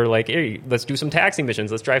 or like, hey, let's do some taxi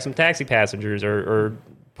missions. Let's drive some taxi passengers, or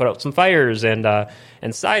put out some fires and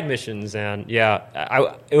side missions. And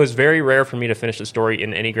it was very rare for me to finish the story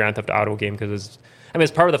in any Grand Theft Auto game because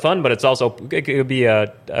it's part of the fun, but it could be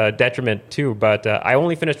a detriment too. But I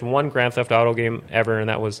only finished one Grand Theft Auto game ever, and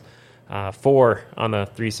that was 4 on the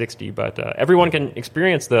 360. But everyone can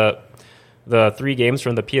experience the 3 games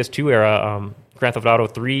from the PS2 era: Grand Theft Auto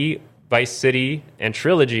 3, Vice City, and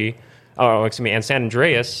Trilogy. And San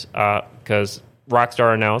Andreas, because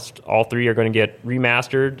Rockstar announced all 3 are going to get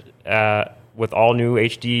remastered with all new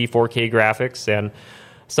HD 4K graphics and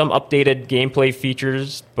some updated gameplay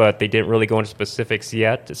features, but they didn't really go into specifics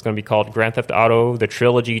yet. It's going to be called Grand Theft Auto: The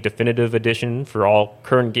Trilogy Definitive Edition for all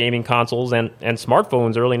current gaming consoles and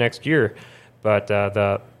smartphones early next year. But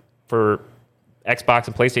for Xbox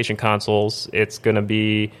and PlayStation consoles, it's going to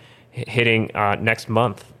be hitting next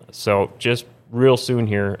month. So just real soon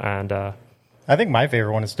here. And I think my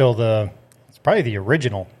favorite one is still it's probably the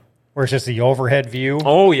original, where it's just the overhead view.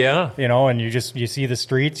 Oh yeah, and you see the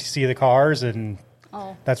streets, you see the cars, and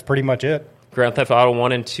that's pretty much it. Grand Theft Auto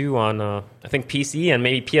 1 and 2 on I think PC and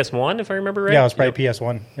maybe PS1 if I remember right. Yeah, it was probably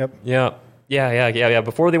PS1. Yep. Yeah.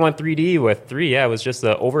 Before they went 3D with 3, it was just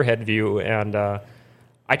the overhead view, and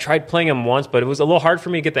I tried playing them once, but it was a little hard for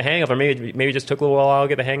me to get the hang of it. Maybe it just took a little while to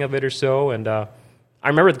get the hang of it or so. And I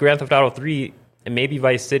remember with Grand Theft Auto 3 and maybe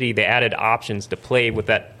Vice City, they added options to play with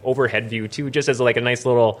that overhead view too, just as like a nice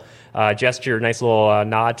little gesture, nice little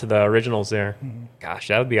nod to the originals there. Mm-hmm. Gosh,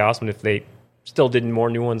 that would be awesome if they still did more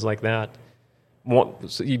new ones like that.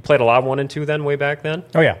 So you played a lot of 1 and 2 then, way back then?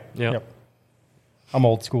 Oh, yeah. Yeah. Yep. I'm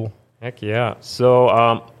old school. Heck yeah.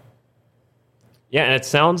 So, Yeah, and it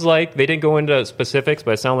sounds like they didn't go into specifics,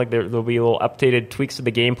 but it sounds like there'll be little updated tweaks to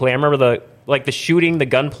the gameplay. I remember the shooting, the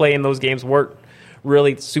gunplay in those games weren't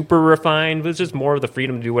really super refined. It was just more of the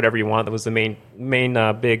freedom to do whatever you want. That was the main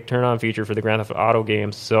big turn-on feature for the Grand Theft Auto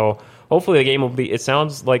games. So hopefully the game will be. It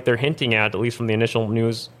sounds like they're hinting at least from the initial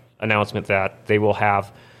news announcement, that they will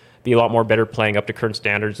be a lot more better playing up to current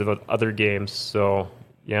standards of other games. So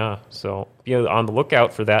yeah, so be on the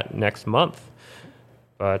lookout for that next month.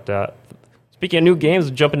 But speaking of new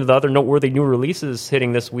games, jump into the other noteworthy new releases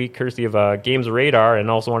hitting this week, courtesy of Games Radar,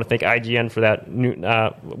 and also want to thank IGN for that new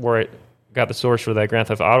where it got the source for that Grand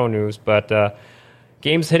Theft Auto news. But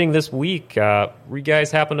games hitting this week, you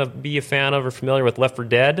guys happen to be a fan of or familiar with Left 4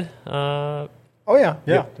 Dead? Oh yeah.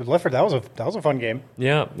 Left 4 Dead, that was a fun game.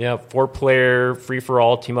 Yeah. 4-player,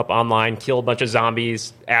 free-for-all, team-up online, kill a bunch of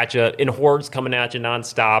zombies at you, in hordes coming at you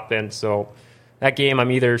nonstop, and so that game, I'm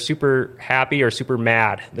either super happy or super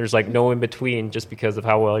mad. There's like no in-between just because of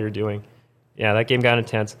how well you're doing. Yeah, that game got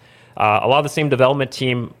intense. A lot of the same development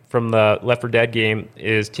team from the Left 4 Dead game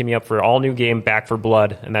is teaming up for all-new game Back 4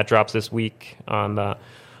 Blood, and that drops this week on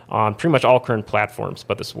pretty much all current platforms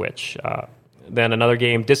but the Switch. Then another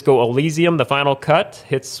game, Disco Elysium, The Final Cut,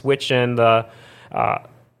 hits Switch and the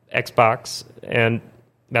Xbox, and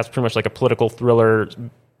that's pretty much like a political thriller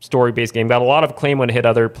story-based game. Got a lot of acclaim when it hit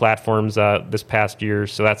other platforms this past year,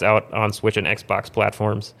 so that's out on Switch and Xbox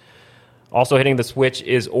platforms. Also hitting the Switch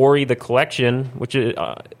is Ori the Collection, which is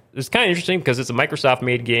kind of interesting because it's a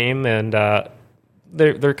Microsoft-made game, and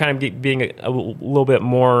they're kind of being a little bit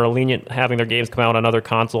more lenient having their games come out on other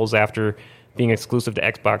consoles after being exclusive to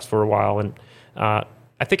Xbox for a while. And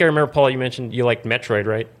I think I remember, Paul, you mentioned you liked Metroid,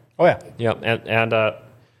 right? Oh yeah. Yeah,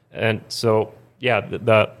 and so yeah,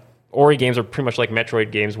 the Ori games are pretty much like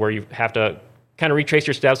Metroid games where you have to kind of retrace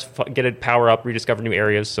your steps, get a power up, rediscover new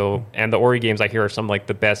areas. So, and the Ori games I hear are some like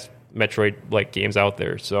the best Metroid-like games out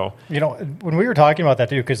there. So, when we were talking about that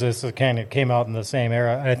too, because this kind of came out in the same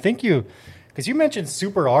era, and I think because you mentioned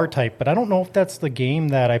Super R-Type, but I don't know if that's the game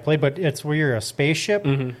that I played, but it's where you're a spaceship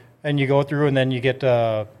and you go through and then you get,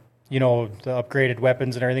 the upgraded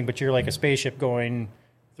weapons and everything, but you're like a spaceship going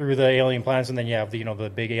through the alien planets, and then you have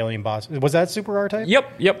the big alien boss. Was that Super R-Type?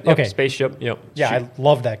 Yep. Okay. Spaceship. Yep. Yeah, I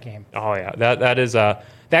love that game. Oh yeah, that is. They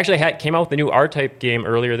actually came out with a new R-Type game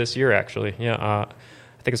earlier this year. Actually, yeah.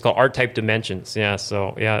 I think it's called R-Type Dimensions. Yeah.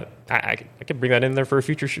 So yeah, I could bring that in there for a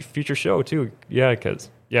future show too. Yeah, because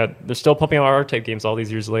they're still pumping out R-Type games all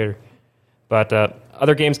these years later. But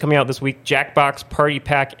other games coming out this week: Jackbox Party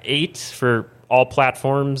Pack 8 for all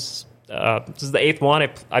platforms. This is the 8th one.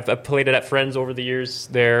 I've played it at Friends over the years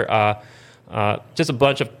there. Just a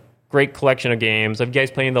bunch of great collection of games. Have you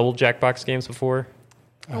guys played the old Jackbox games before?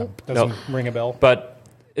 Doesn't ring a bell. But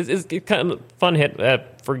it's kind of a fun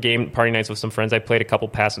hit for game party nights with some friends. I played a couple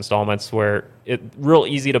past installments where it's real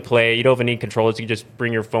easy to play. You don't even need controllers. You just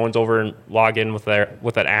bring your phones over and log in with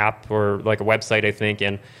an app or like a website, I think.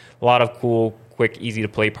 And a lot of cool, quick,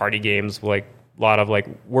 easy-to-play party games like a lot of like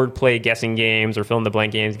wordplay guessing games or fill in the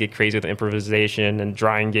blank games, get crazy with improvisation and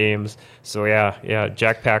drawing games. So yeah,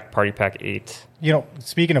 Jackbox Party Pack 8.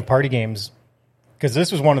 Speaking of party games, because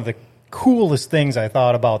this was one of the coolest things I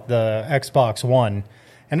thought about the Xbox One,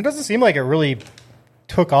 and it doesn't seem like it really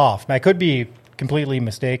took off. I could be completely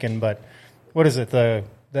mistaken, but what is it? The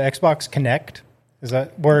Xbox Kinect? Is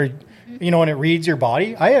that where when it reads your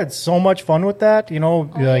body? I had so much fun with that. They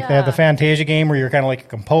had the Fantasia game where you're kind of like a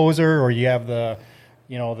composer, or you have the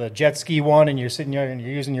jet ski one and you're sitting there and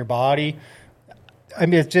you're using your body. I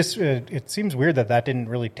mean, it seems weird that didn't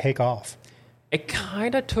really take off. It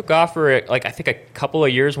kind of took off for I think a couple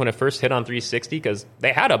of years when it first hit on 360, because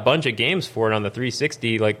they had a bunch of games for it on the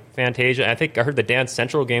 360, like Fantasia. I think I heard the Dance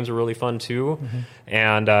Central games were really fun too,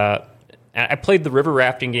 and I played the river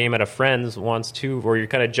rafting game at a friend's once too, where you're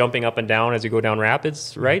kind of jumping up and down as you go down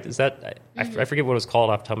rapids. Right? Is that I forget what it was called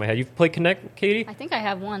off the top of my head. You've played Kinect, Katie? I think I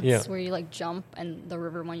have once where you like jump and the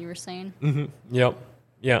river one you were saying. Yep.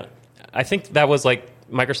 Yeah. I think that was like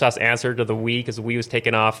Microsoft's answer to the Wii, because the Wii was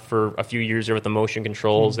taken off for a few years there with the motion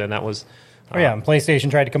controls, and that was... and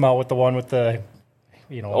PlayStation tried to come out with the one with the,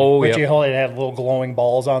 you hold it had little glowing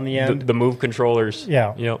balls on the end. The Move controllers.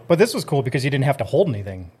 Yeah. Yep. But this was cool because you didn't have to hold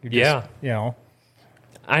anything.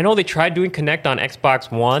 I know they tried doing Kinect on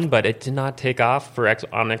Xbox One, but it did not take off on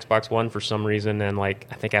Xbox One for some reason, and I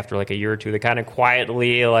think after a year or two, they kind of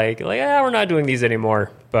quietly we're not doing these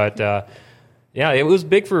anymore. But... yeah, it was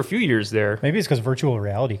big for a few years there. Maybe it's because virtual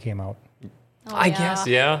reality came out. I guess,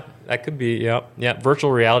 yeah. That could be, yeah. Yeah, virtual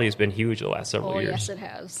reality has been huge the last several years. Yes, it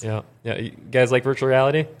has. Yeah. You guys like virtual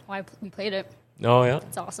reality? We played it. Oh, yeah.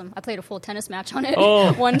 It's awesome. I played a full tennis match on it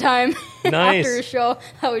Oh, one time. nice. After a show,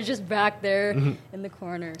 I was just back there in the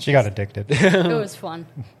corner. She got addicted. It was fun.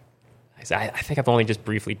 I think I've only just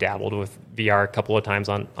briefly dabbled with VR a couple of times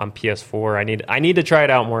on PS4. I need to try it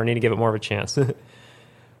out more. I need to give it more of a chance.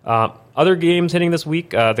 Other games hitting this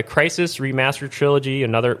week, the Crysis Remastered Trilogy,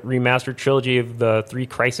 another remastered trilogy of the 3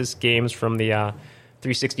 Crysis games from the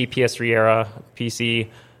 360 PS3 era PC,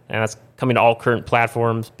 and it's coming to all current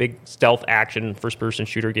platforms. Big stealth action first-person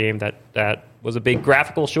shooter game that was a big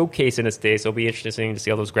graphical showcase in its day, so it'll be interesting to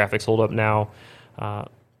see how those graphics hold up now.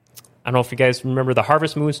 I don't know if you guys remember the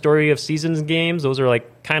Harvest Moon Story of Seasons games. Those are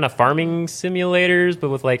like kind of farming simulators, but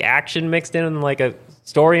with like action mixed in and like a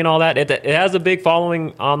story and all that. It has a big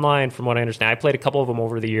following online, from what I understand. I played a couple of them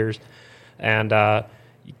over the years, and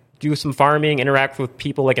you do some farming, interact with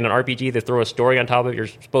people like in an RPG. They throw a story on top of it. You're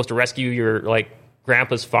supposed to rescue your like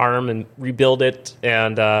grandpa's farm and rebuild it,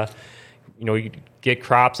 and you get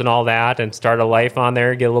crops and all that, and start a life on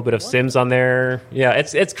there. Get a little bit of Sims on there. Yeah,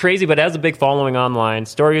 it's crazy, but it has a big following online.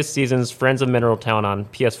 Story of Seasons, Friends of Mineral Town on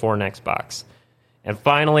PS4 and Xbox. And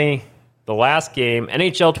finally, the last game,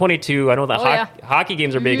 NHL 22. I know the hockey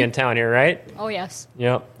games are big in town here, right? Oh, yes.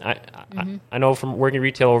 Yeah, I know from working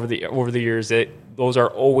retail over the years, those are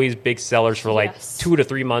always big sellers for like 2 to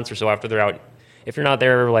 3 months or so after they're out. If you're not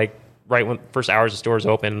there like right when first hours the stores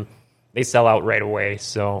open, they sell out right away.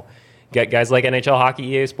 So, guys like NHL hockey,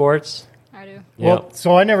 EA Sports. I do. Yeah. Well,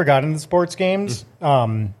 so I never got into sports games,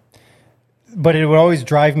 but it would always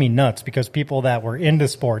drive me nuts because people that were into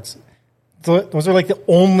sports, those are like the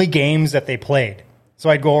only games that they played. So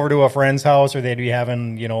I'd go over to a friend's house, or they'd be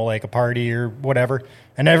having, like a party or whatever,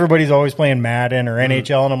 and everybody's always playing Madden or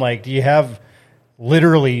NHL, and I'm like, do you have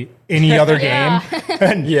literally any other game?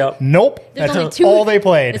 And nope, that's all they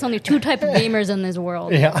played. There's only 2 types of gamers in this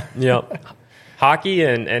world. Yeah. Yep. Hockey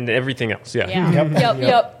and everything else. Yeah.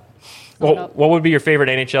 Yep. Well, what would be your favorite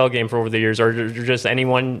NHL game for over the years, or just any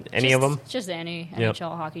of them? Just any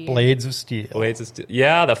NHL hockey game. Blades of Steel.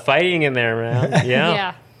 Yeah, the fighting in there, man.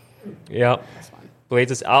 Yeah. Yep. That's fun.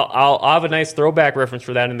 Blades of I'll have a nice throwback reference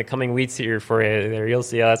for that in the coming weeks here for you. There, you'll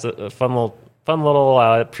see. That's a fun little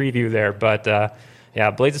preview there. But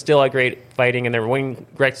Blades of Steel had great fighting in there. Wayne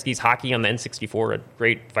Gretzky's hockey on the N64 had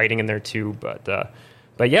great fighting in there too.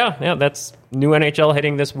 But yeah, that's new NHL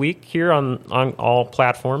hitting this week here on all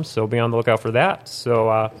platforms, so be on the lookout for that. So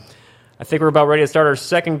I think we're about ready to start our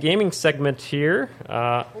second gaming segment here.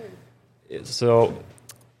 So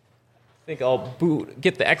I think I'll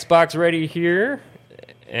get the Xbox ready here.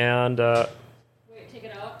 And wait, take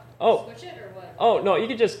it out? Switch it or what? Oh, no, you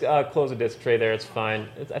can just close the disc tray there. It's fine.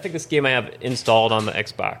 I think this game I have installed on the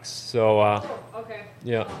Xbox. So, okay.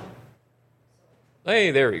 Yeah.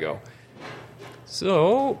 Hey, there we go.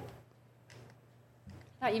 So,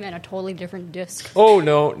 I thought you meant a totally different disc. oh,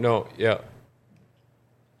 no, yeah.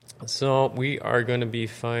 So, we are going to be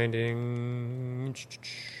finding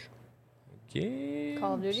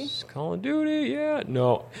games. Call of Duty, yeah.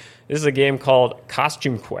 No, this is a game called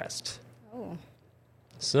Costume Quest. Oh.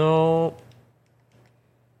 So,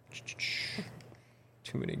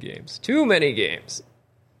 too many games.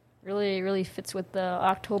 Really, really fits with the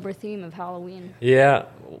October theme of Halloween. Yeah,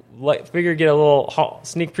 figure get a little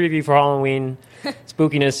sneak preview for Halloween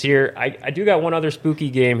spookiness here. I do got one other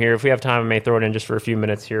spooky game here. If we have time, I may throw it in just for a few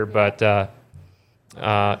minutes here. But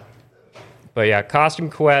yeah,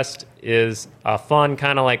 Costume Quest is a fun,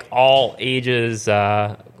 kind of like all ages,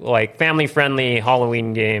 like family friendly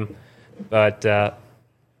Halloween game. But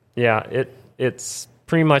yeah, it's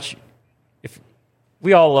pretty much. If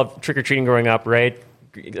we all love trick or treating growing up, right?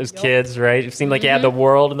 As kids, right? It seemed like you had the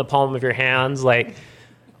world in the palm of your hands. Like,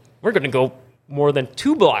 we're going to go more than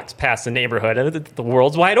 2 blocks past the neighborhood, and the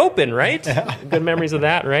world's wide open, right? Good memories of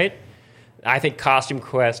that, right? I think Costume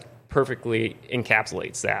Quest perfectly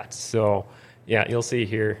encapsulates that. So, yeah, you'll see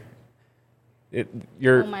here.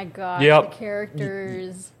 Oh my god! Yep. The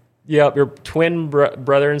characters. Yep, your twin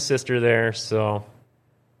brother and sister there. So,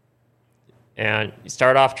 and you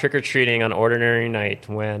start off trick or treating on ordinary night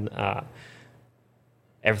when.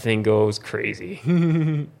 Everything goes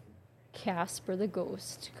crazy. Casper the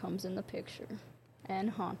ghost comes in the picture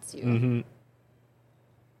and haunts you. Mm-hmm.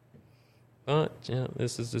 But, yeah,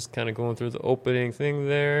 this is just kind of going through the opening thing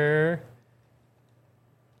there.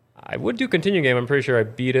 I would do continue game. I'm pretty sure I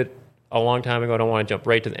beat it a long time ago. I don't want to jump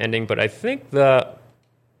right to the ending, but I think this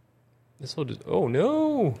will just... Oh,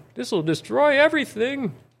 no! This will destroy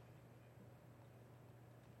everything!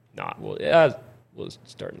 We'll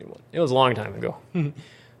start a new one. It was a long time ago.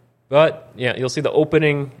 But, yeah, you'll see the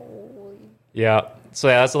opening. Yeah. So,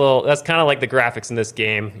 yeah, that's kind of like the graphics in this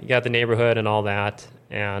game. You got the neighborhood and all that.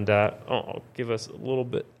 And I'll give us a little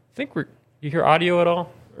bit. I think you hear audio at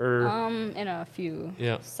all? Or In a few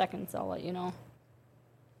seconds, I'll let you know.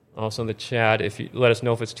 also in the chat, if you let us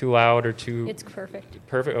know if it's too loud or too... It's perfect.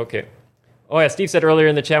 Perfect, okay. Oh yeah, Steve said earlier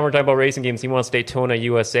in the chat, we're talking about racing games, he wants Daytona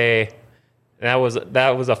USA. That was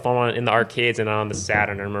a fun one in the arcades and on the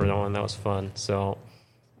Saturn. I remember that one. That was fun. So,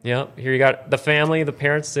 yeah, here you got the family, the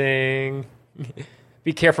parents saying,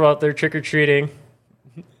 be careful out there trick-or-treating.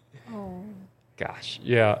 Oh. Gosh,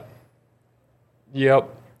 yeah. Yep.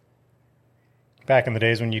 Back in the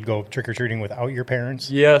days when you'd go trick-or-treating without your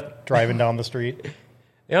parents. Yeah. Driving down the street.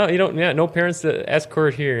 Yeah, no parents to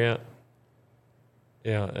escort here, yeah.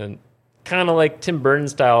 Yeah, and kind of like Tim Burton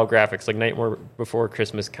style graphics, like Nightmare Before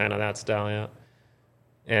Christmas, kind of that style, yeah.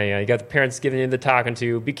 Yeah, you got the parents giving you the talking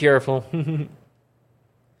to. Be careful.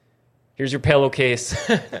 Here's your pillowcase.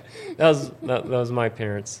 that was my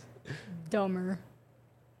parents. Dumber.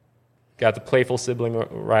 Got the playful sibling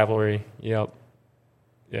rivalry. Yep.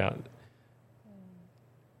 Yeah.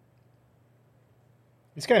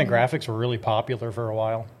 These kind of graphics were really popular for a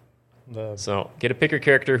while. So, get a pick your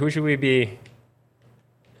character. Who should we be?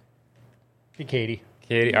 Be Katie.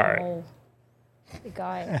 Katie, all right. Oh, the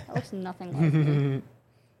guy. That looks nothing like me.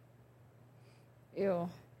 Ew.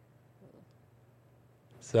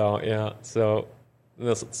 So, yeah. So,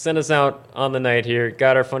 send us out on the night here.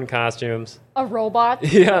 Got our fun costumes. A robot?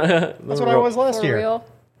 Yeah. That's what I was last For year. real?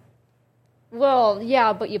 Well,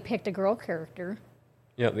 yeah, but you picked a girl character.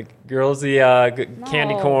 Yeah, the girl's the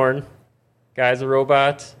candy corn. Guy's a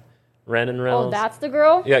robot. Ren and Reynolds. Oh, that's the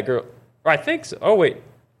girl? Yeah, girl. I think so. Oh, wait.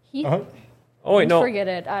 Oh, wait, no. Forget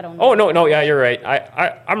it. I don't know. Oh, no, yeah, you're right.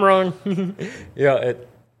 I'm wrong. Yeah.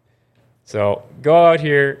 So, go out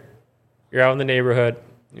here. You're out in the neighborhood.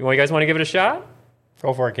 You guys want to give it a shot?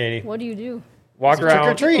 Go for it, Katie. What do you do? Walk around.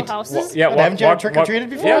 Trick or treat. Houses? Haven't you trick-or-treated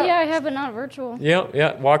before? Oh, yeah, I have, but not virtual.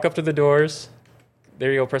 Yeah. Walk up to the doors.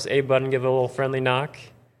 There you go. Press A button. Give it a little friendly knock.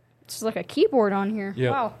 It's like a keyboard on here.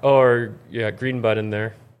 Yeah. Wow. Or, green button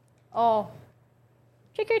there. Oh.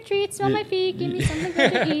 Trick or treat, smell my feet, give me something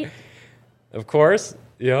good to eat. Of course.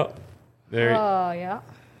 Yeah. There. Oh, yeah.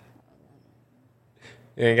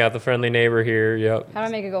 And you got the friendly neighbor here. Yep. How do I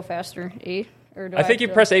make it go faster? A? Or do I think have you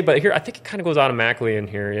to- press A, but here I think it kind of goes automatically in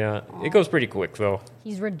here. Yeah, It goes pretty quick though.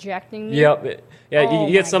 He's rejecting me? Yep. Yeah, Oh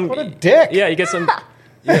you get my some. What a dick. Yeah, you get some.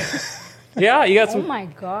 Yeah, you got Oh some. my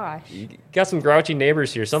gosh. You got some grouchy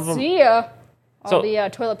neighbors here. Some of them. See ya. So- I'll be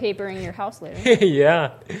toilet papering your house later.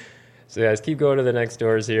 Yeah. So let's keep going to the next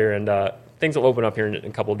doors here, and things will open up here in a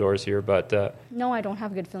couple doors here. But No, I don't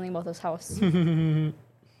have a good feeling about this house. uh-oh.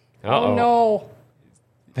 Oh no.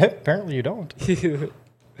 Apparently you don't.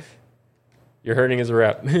 You're hurting his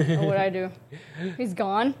rep. What'd I do? He's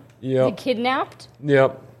gone? Yep. Is he kidnapped?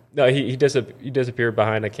 Yep. No, he disappeared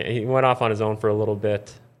behind a can. He went off on his own for a little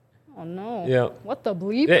bit. Oh no. Yeah. What the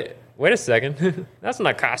bleep? Hey, wait a second. That's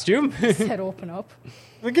not a costume. His head open up.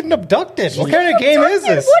 They're getting abducted. What kind of game is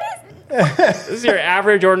this? This is your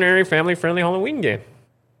average, ordinary, family-friendly Halloween game.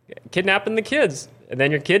 Kidnapping the kids. And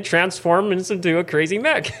then your kid transforms into a crazy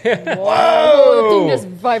mech. Oh, the thing just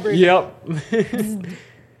vibrated. Yep.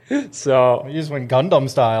 So, You just went Gundam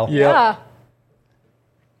style. Yeah.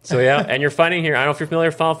 So yeah, and you're fighting here. I don't know if you're familiar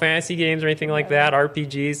with Final Fantasy games or anything like that,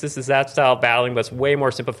 RPGs. This is that style of battling, but it's way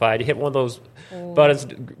more simplified. You hit one of those buttons,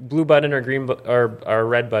 blue button or green or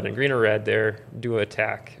red button, green or red. There, do an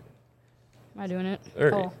attack. Am I doing it?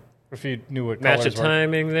 Or- Oh. If you knew what Match the colors were.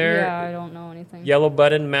 timing there. Yeah, I don't know anything. Yellow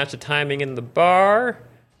button, match the timing in the bar.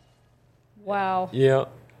 Wow. Yeah,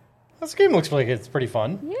 This game looks like it's pretty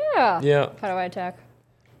fun. Yeah. yeah. How do I attack?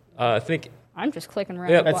 I think I'm just clicking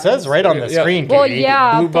around. Yeah. It says right on the Yeah. screen, Well, Katie.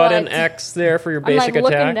 yeah. blue button but X there for your I'm basic like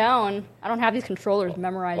looking attack. down. I don't have these controllers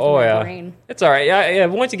memorized Oh in my yeah, brain. it's all right. Yeah.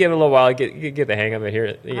 Once you give it a little while, you get the hang of it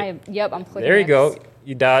here. Yep, I'm clicking. There you X. go.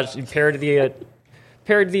 You dodged. You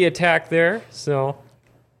parried the attack there. So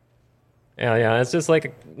yeah. It's just like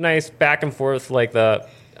a nice back and forth, like the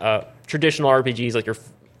traditional RPGs, like your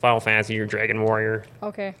Final Fantasy, your Dragon Warrior.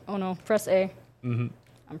 Okay. Oh no. Press A. Mm-hmm.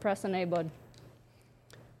 I'm pressing A, bud.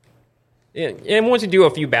 Yeah, and once you do a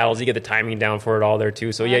few battles, you get the timing down for it all there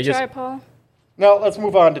too. So yeah, Wanna just try, Paul. No, let's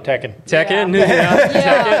move on to Tekken. Tekken. Yeah.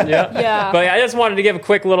 Yeah. Yeah. Yeah. But I just wanted to give a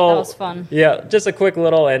quick little. That was fun. Yeah, just a quick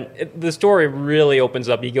little, and the story really opens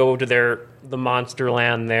up. You go to the monster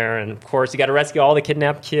land there, and of course you got to rescue all the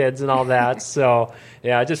kidnapped kids and all that. So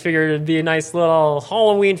yeah, I just figured it'd be a nice little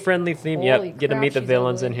Halloween friendly theme. Holy Yep, get to crap, meet the she's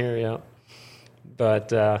villains ugly. in here. Yeah,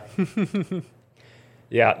 but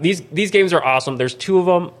Yeah, these games are awesome. There's 2 of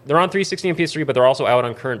them. They're on 360 and PS3, but they're also out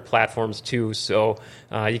on current platforms too. So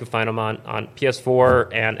you can find them on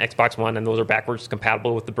PS4 and Xbox One, and those are backwards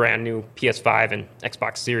compatible with the brand new PS5 and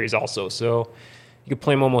Xbox Series also. So you can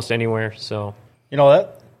play them almost anywhere. So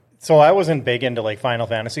So I wasn't big into like Final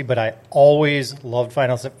Fantasy, but I always loved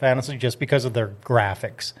Final Fantasy just because of their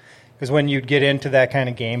graphics. Because when you'd get into that kind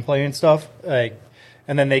of gameplay and stuff, like,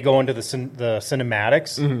 and then they go into the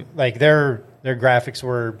cinematics, like their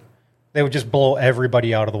graphics they would just blow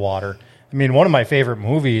everybody out of the water. I mean, one of my favorite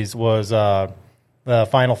movies was the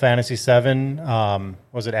Final Fantasy VII.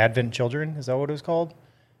 Was it Advent Children? Is that what it was called?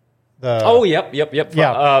 Yep.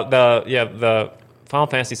 Yeah. The Final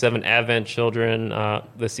Fantasy VII Advent Children,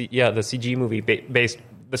 the CG movie based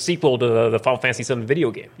the sequel to the Final Fantasy VII video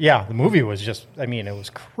game. Yeah, the movie was just, I mean, it was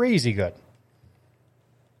crazy good.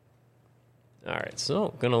 All right,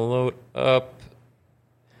 so gonna load up.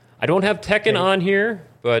 I don't have Tekken on here,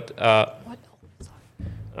 but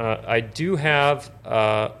I do have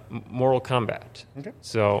Mortal Kombat. Okay.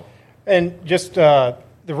 So, and just one of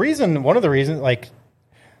the reasons, like,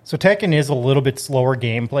 so Tekken is a little bit slower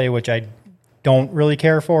gameplay, which I don't really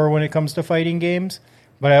care for when it comes to fighting games.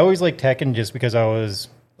 But I always like Tekken just because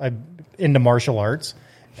I'm into martial arts,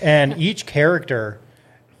 and each character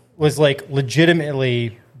was like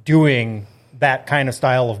legitimately doing that kind of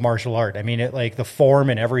style of martial art. I mean, the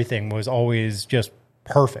form and everything was always just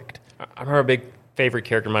perfect. I remember a big favorite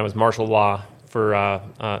character of mine was Martial Law. It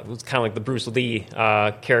was kind of like the Bruce Lee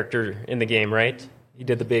character in the game, right? He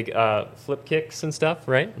did the big flip kicks and stuff,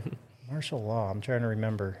 right? Martial Law. I'm trying to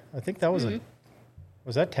remember. I think that was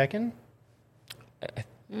was that Tekken? I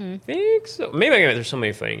think so. Maybe there's so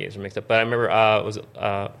many fighting games are mixed up, but I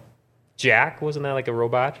remember Jack, wasn't that like a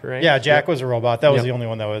robot, right? Yeah, Jack was a robot. That was the only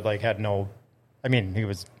one that would had no. I mean, he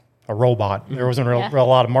was a robot. There wasn't a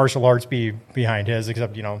lot of martial arts behind his,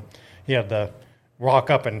 except he had the walk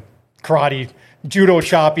up and karate judo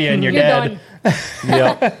chop you and you're dead.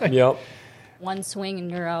 Yep. One swing and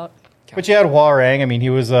you're out. But you had Hua-Rang. I mean, he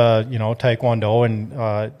was Taekwondo, and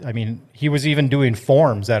I mean, he was even doing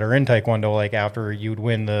forms that are in Taekwondo. Like after you'd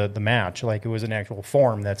win the match, like it was an actual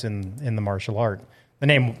form that's in the martial art. The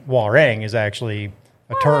name Hua-Rang is actually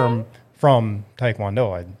a term from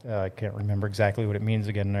Taekwondo. I can't remember exactly what it means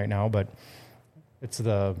again right now, but it's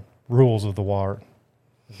the rules of the Hua-Rang.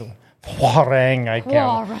 I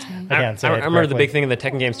can't say I it remember the correctly. big thing in the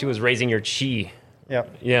Tekken games too was raising your chi. Yeah.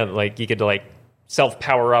 Yeah, like you could self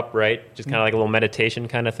power up, right? Just kind of like a little meditation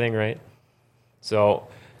kind of thing, right? So,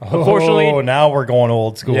 unfortunately, now we're going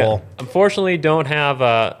old school. Unfortunately, don't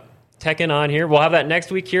have Tekken on here. We'll have that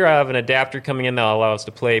next week here. I have an adapter coming in that'll allow us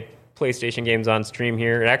to play PlayStation games on stream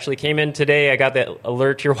here. It actually came in today. I got that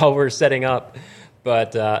alert here while we were setting up.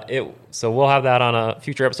 But so we'll have that on a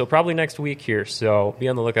future episode, probably next week here. So be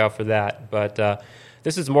on the lookout for that. But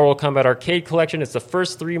this is Mortal Kombat Arcade Collection. It's the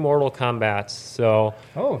first 3 Mortal Kombats. So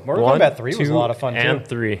Mortal Kombat 3 was a lot of fun, too. And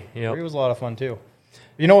 3. Yep. 3 was a lot of fun, too.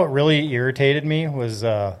 You know what really irritated me was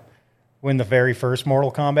when the very first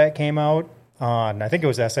Mortal Kombat came out on, I think it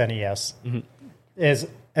was SNES, is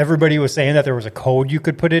everybody was saying that there was a code you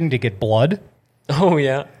could put in to get blood. Oh,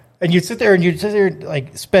 yeah. And you'd sit there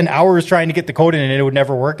spend hours trying to get the code in, and it would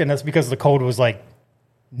never work. And that's because the code was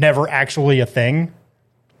never actually a thing.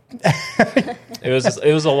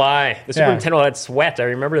 It was a lie. The Super Nintendo had sweat. I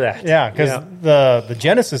remember that. Yeah, because the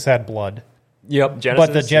Genesis had blood. Yep, Genesis.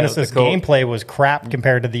 But the Genesis gameplay was crap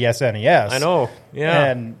compared to the SNES. I know. Yeah.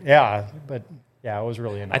 And it was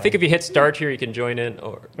really annoying. I think if you hit start here, you can join in,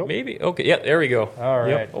 or maybe. Okay, yeah, there we go. All right.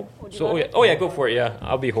 Yep. Go for it. Yeah,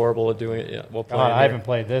 I'll be horrible at doing it. Yeah, we'll play. I haven't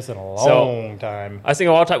played this in a long time. I was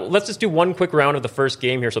thinking all the time. Let's just do one quick round of the first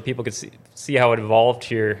game here, so people could see how it evolved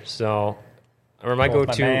here. So, I remember my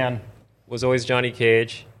go-to was always Johnny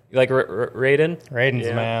Cage. You like Raiden? Raiden's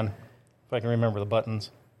the man. If I can remember the buttons.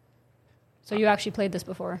 So you actually played this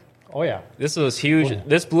before? Oh yeah, this was huge. Oh.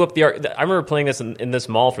 This blew up the. I remember playing this in this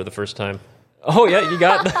mall for the first time. Oh yeah, you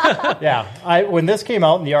got that. Yeah. When this came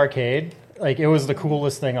out in the arcade, it was the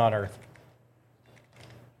coolest thing on earth.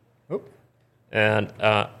 Oop. And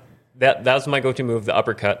that was my go-to move, the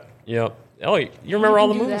uppercut. Yep. Oh, you remember all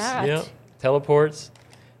the moves? That. Yeah. Teleports.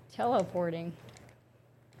 Teleporting.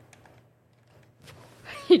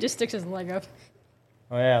 He just sticks his leg up.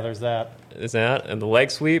 Oh yeah, there's that. Is that and the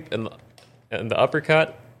leg sweep and the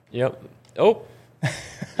uppercut? Yep. Oh.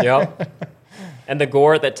 Yep. And the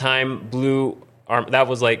gore at that time, blue arm. This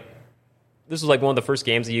was one of the first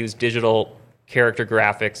games that used digital character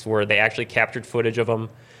graphics, where they actually captured footage of them,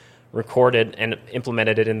 recorded, and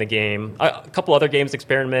implemented it in the game. A couple other games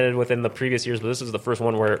experimented with in the previous years, but this is the first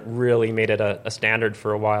one where it really made it a standard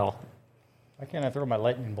for a while. Why can't I throw my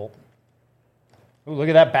lightning bolt? Ooh, look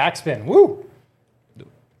at that backspin. Woo!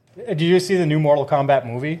 Did you see the new Mortal Kombat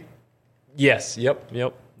movie? Yes. Yep.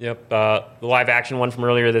 The live action one from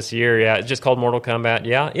earlier this year. Yeah, it's just called Mortal Kombat.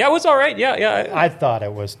 Yeah, it was all right. Yeah. I thought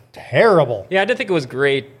it was terrible. Yeah, I didn't think it was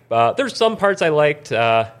great. There's some parts I liked,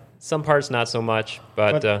 some parts not so much.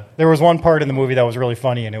 But there was one part in the movie that was really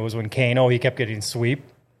funny, and it was when Kano, he kept getting swept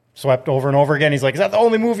over and over again. He's like, "Is that the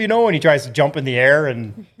only move you know?" And he tries to jump in the air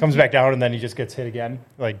and comes back down, and then he just gets hit again.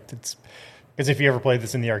 Like, it's because if you ever played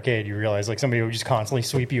this in the arcade, you realize like somebody would just constantly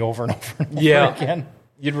sweep you over and over and over again.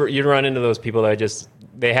 You'd run into those people that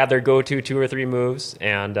they had their go-to 2 or 3 moves,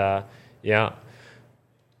 and and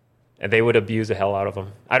they would abuse the hell out of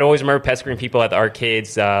them. I'd always remember pestering people at the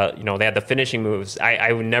arcades. They had the finishing moves.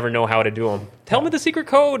 I would never know how to do them. Tell me the secret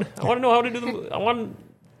code. I want to know how to do them. I want to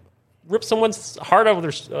rip someone's heart out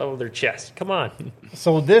of their chest. Come on.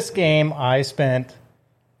 So this game, I spent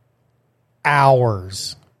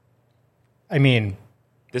hours. I mean,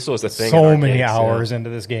 this was the thing. So many hours into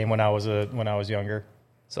this game when I was younger.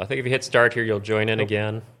 So I think if you hit start here, you'll join in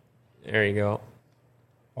again. There you go.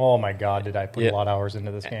 Oh my God, did I put a lot of hours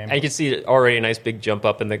into this game? And you can see already a nice big jump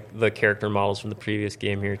up in the character models from the previous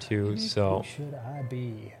game here too. So who should I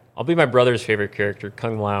be? I'll be my brother's favorite character,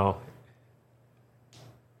 Kung Lao.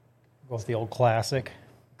 Go with the old classic.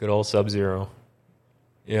 Good old Sub-Zero.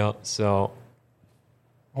 Yeah, so...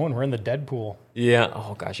 Oh, and we're in the Deadpool. Yeah.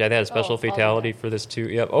 Oh, gosh. I had a special fatality for this, too.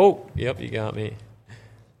 Yep. Oh, yep, you got me.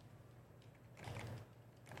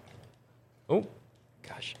 Oh,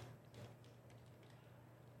 gosh.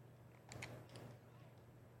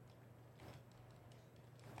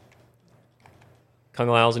 Kung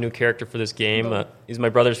Lao's a new character for this game. He's my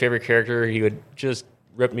brother's favorite character. He would just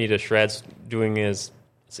rip me to shreds doing his...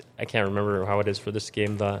 I can't remember how it is for this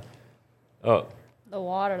game. The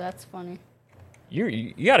water, that's funny.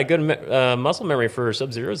 You got a good muscle memory for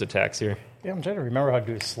Sub-Zero's attacks here. Yeah, I'm trying to remember how to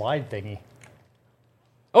do a slide thingy.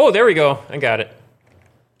 Oh, there we go. I got it.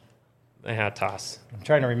 The hat toss. I'm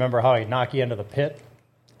trying to remember how I knock you into the pit.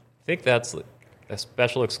 I think that's a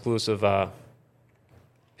special exclusive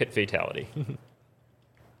pit fatality.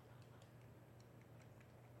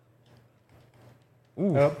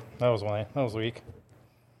 Ooh. Oh, that was weak.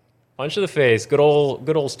 Punch to the face. Good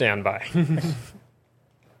old standby.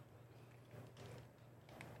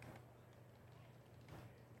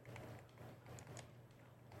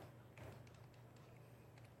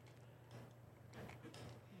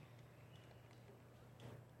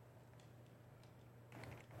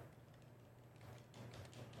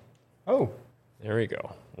 Oh. There we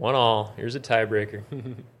go. 1-1. Here's a tiebreaker.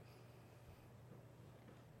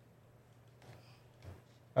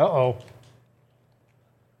 Uh-oh.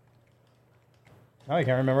 Now I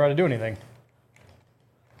can't remember how to do anything.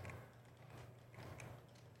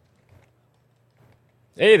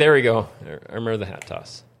 Hey, there we go. I remember the hat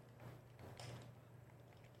toss.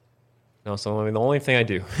 No, so I mean, the only thing I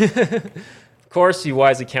do. Of course, you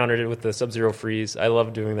wisely countered it with the Sub-Zero freeze. I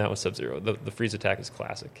love doing that with Sub-Zero. The freeze attack is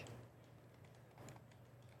classic.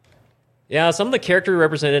 Yeah, some of the character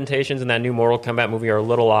representations in that new Mortal Kombat movie are a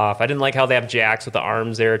little off. I didn't like how they have Jax with the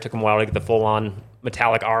arms there. It took them a while to get the full-on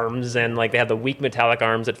metallic arms, and like they had the weak metallic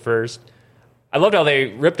arms at first. I loved how they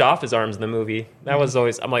ripped off his arms in the movie. That was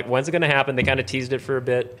always... I'm like, when's it going to happen? They kind of teased it for a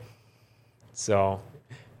bit. So...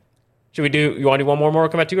 You want to do one more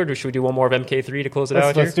Mortal Kombat 2, or should we do one more of MK3 to close it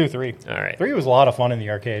out here? Let's do 3. All right. 3 was a lot of fun in the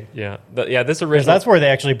arcade. Yeah. This original... That's where they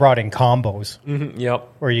actually brought in combos. Mm-hmm, yep.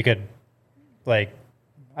 Where you could,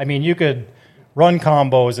 you could run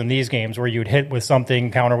combos in these games where you'd hit with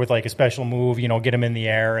something, counter with like a special move, get them in the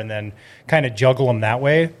air, and then kind of juggle them that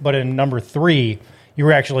way. But in number 3, you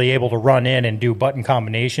were actually able to run in and do button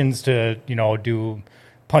combinations to, do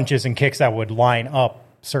punches and kicks that would line up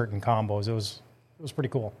certain combos. It was pretty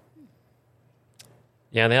cool.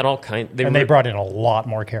 Yeah, they had all kinds. They brought in a lot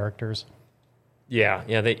more characters. Yeah.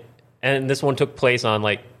 And this one took place on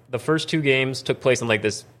the first 2 games took place in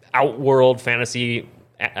this outworld fantasy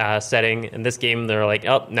setting. And this game, they're like,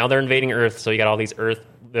 oh, now they're invading Earth. So you got all these Earth.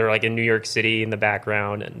 They're in New York City in the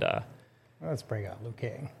background, and let's bring out Liu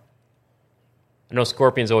Kang. I know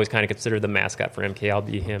Scorpion's always kind of considered the mascot for MK. I'll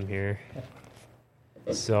be him here.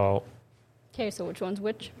 So. Okay, so which one's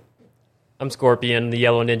which? I'm Scorpion, the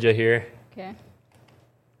yellow ninja here. Okay.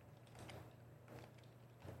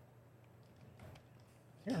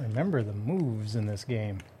 I can't remember the moves in this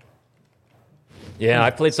game. Yeah,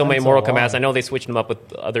 I've played so many Mortal Kombat. I know they switched them up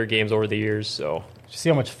with other games over the years. So did you see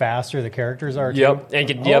how much faster the characters are? Yep, too?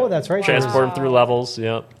 And that's right. Transport them through levels.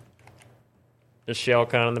 Yep. There's Shao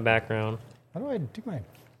Kahn in the background. How do I do my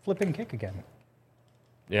flipping kick again?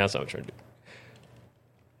 Yeah, that's what I'm trying to do.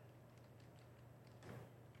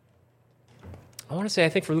 I want to say, I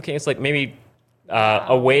think for Liu Kang, it's like maybe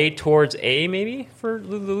away towards A, maybe for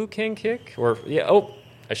the Liu Kang kick, or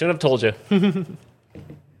I shouldn't have told you.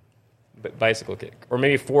 Bicycle kick, or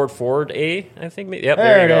maybe forward A. I think. Maybe. Yep,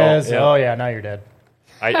 There you it go. is. Yep. Oh yeah, now you're dead.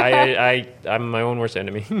 I'm my own worst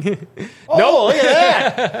enemy. Oh, look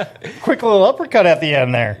at that! Quick little uppercut at the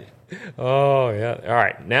end there. Oh yeah. All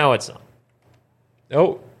right, now it's on.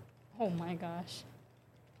 Oh, my gosh.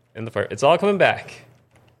 in the fire. It's all coming back.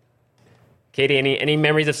 Katie, any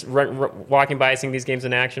memories of walking by, seeing these games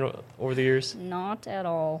in action over the years? Not at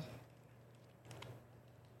all.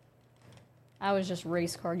 I was just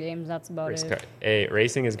race car games. That's about it. Hey,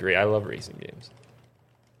 racing is great. I love racing games.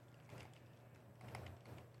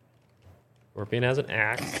 Scorpion has an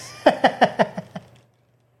axe.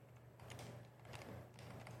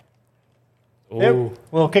 Yep. Ooh.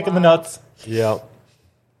 Little kick in the nuts. Yep.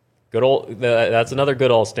 Good old. That's another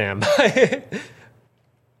good old stamp.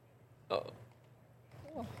 Oh.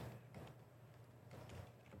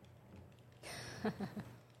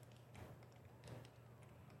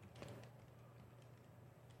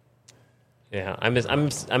 Yeah, I miss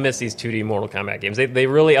these 2D Mortal Kombat games. They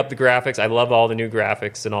really up the graphics. I love all the new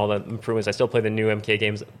graphics and all the improvements. I still play the new MK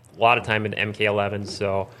games a lot of time in MK11.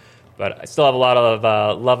 So, but I still have a lot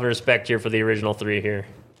of love and respect here for the original 3 here.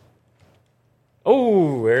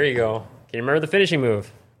 Oh, there you go. Can you remember the finishing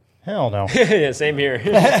move? Hell no. Yeah, same here.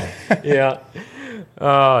 Yeah.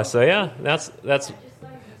 So yeah, that's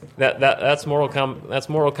Mortal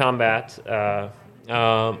Kombat.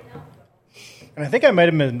 And I think I might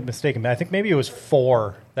have been mistaken, but I think maybe it was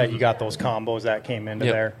 4 that you got those combos that came into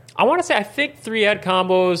there. I want to say I think 3 had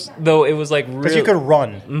combos, though it was like really... Because you could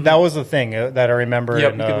run. Mm-hmm. That was the thing that I remember.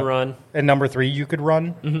 Yep, you could run. In number 3, you could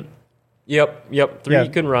run. Mm-hmm. Yep. 3 you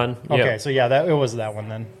can run. Okay, yep. so yeah, it was that one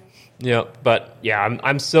then. Yep, but yeah,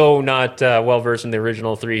 I'm so not well versed in the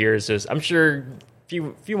original 3 years. I'm sure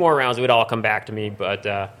a few more rounds it would all come back to me, but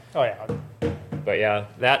oh yeah. But yeah,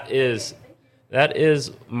 that is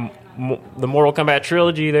the Mortal Kombat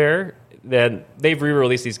trilogy there. Then they've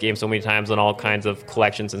re-released these games so many times on all kinds of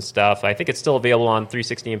collections and stuff. I think it's still available on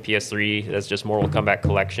 360 and PS3 as just Mortal Kombat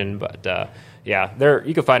Collection. But yeah,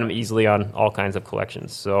 you can find them easily on all kinds of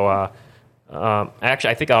collections. So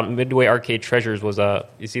actually, I think on Midway Arcade Treasures was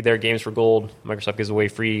you see their games for gold. Microsoft gives away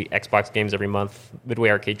free Xbox games every month. Midway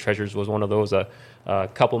Arcade Treasures was one of those a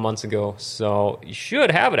couple months ago. So you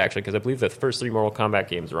should have it actually, because I believe the first 3 Mortal Kombat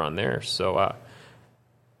games are on there. So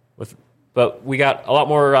but we got a lot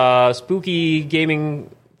more spooky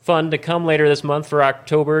gaming fun to come later this month for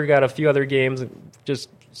October. Got a few other games. Just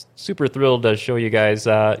super thrilled to show you guys.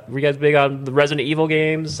 Were you guys big on the Resident Evil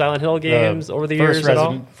games, Silent Hill games over the years at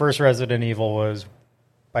all? First Resident Evil was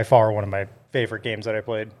by far one of my favorite games that I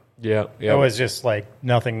played. Yeah. It was just like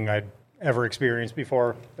nothing I'd ever experienced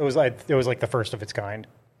before. It was like the first of its kind.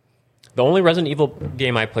 The only Resident Evil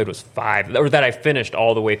game I played was 5, or that I finished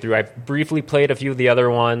all the way through. I briefly played a few of the other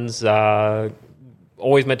ones.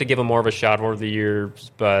 Always meant to give them more of a shot over the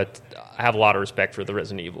years, but I have a lot of respect for the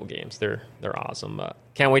Resident Evil games. They're awesome.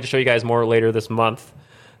 Can't wait to show you guys more later this month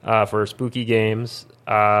for spooky games.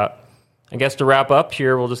 I guess to wrap up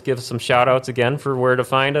here, we'll just give some shout-outs again for where to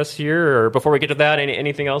find us here. Or before we get to that,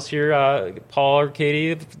 anything else here, Paul or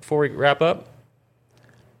Katie, before we wrap up?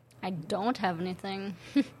 I don't have anything.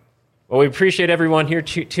 Well, we appreciate everyone here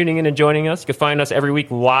tuning in and joining us. You can find us every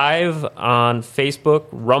week live on Facebook,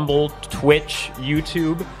 Rumble, Twitch,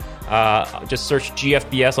 YouTube. Just search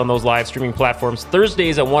GFBS on those live streaming platforms.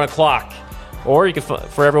 Thursdays at 1 o'clock. Or you can,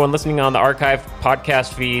 for everyone listening on the archive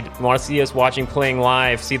podcast feed, you want to see us playing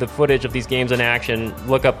live, see the footage of these games in action,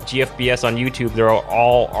 look up GFBS on YouTube. They're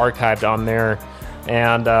all archived on there.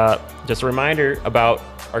 And just a reminder about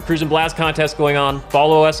our Cruise and Blast contest going on.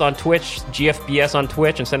 Follow us on Twitch, GFBS on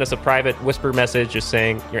Twitch, and send us a private whisper message just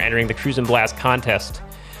saying you're entering the Cruise and Blast contest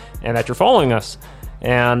and that you're following us.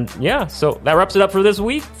 And yeah, so that wraps it up for this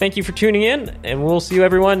week. Thank you for tuning in, and we'll see you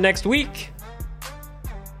everyone next week.